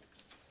Creator.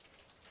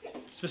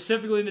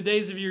 Specifically in the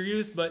days of your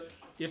youth, but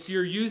if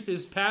your youth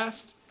is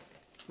past,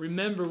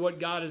 remember what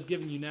God has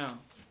given you now.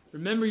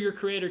 Remember your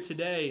Creator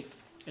today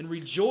and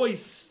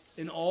rejoice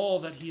in all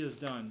that he has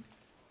done.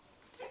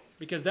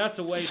 Because that's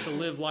a way to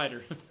live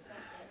lighter,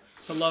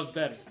 to love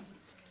better,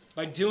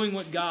 by doing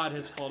what God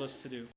has called us to do.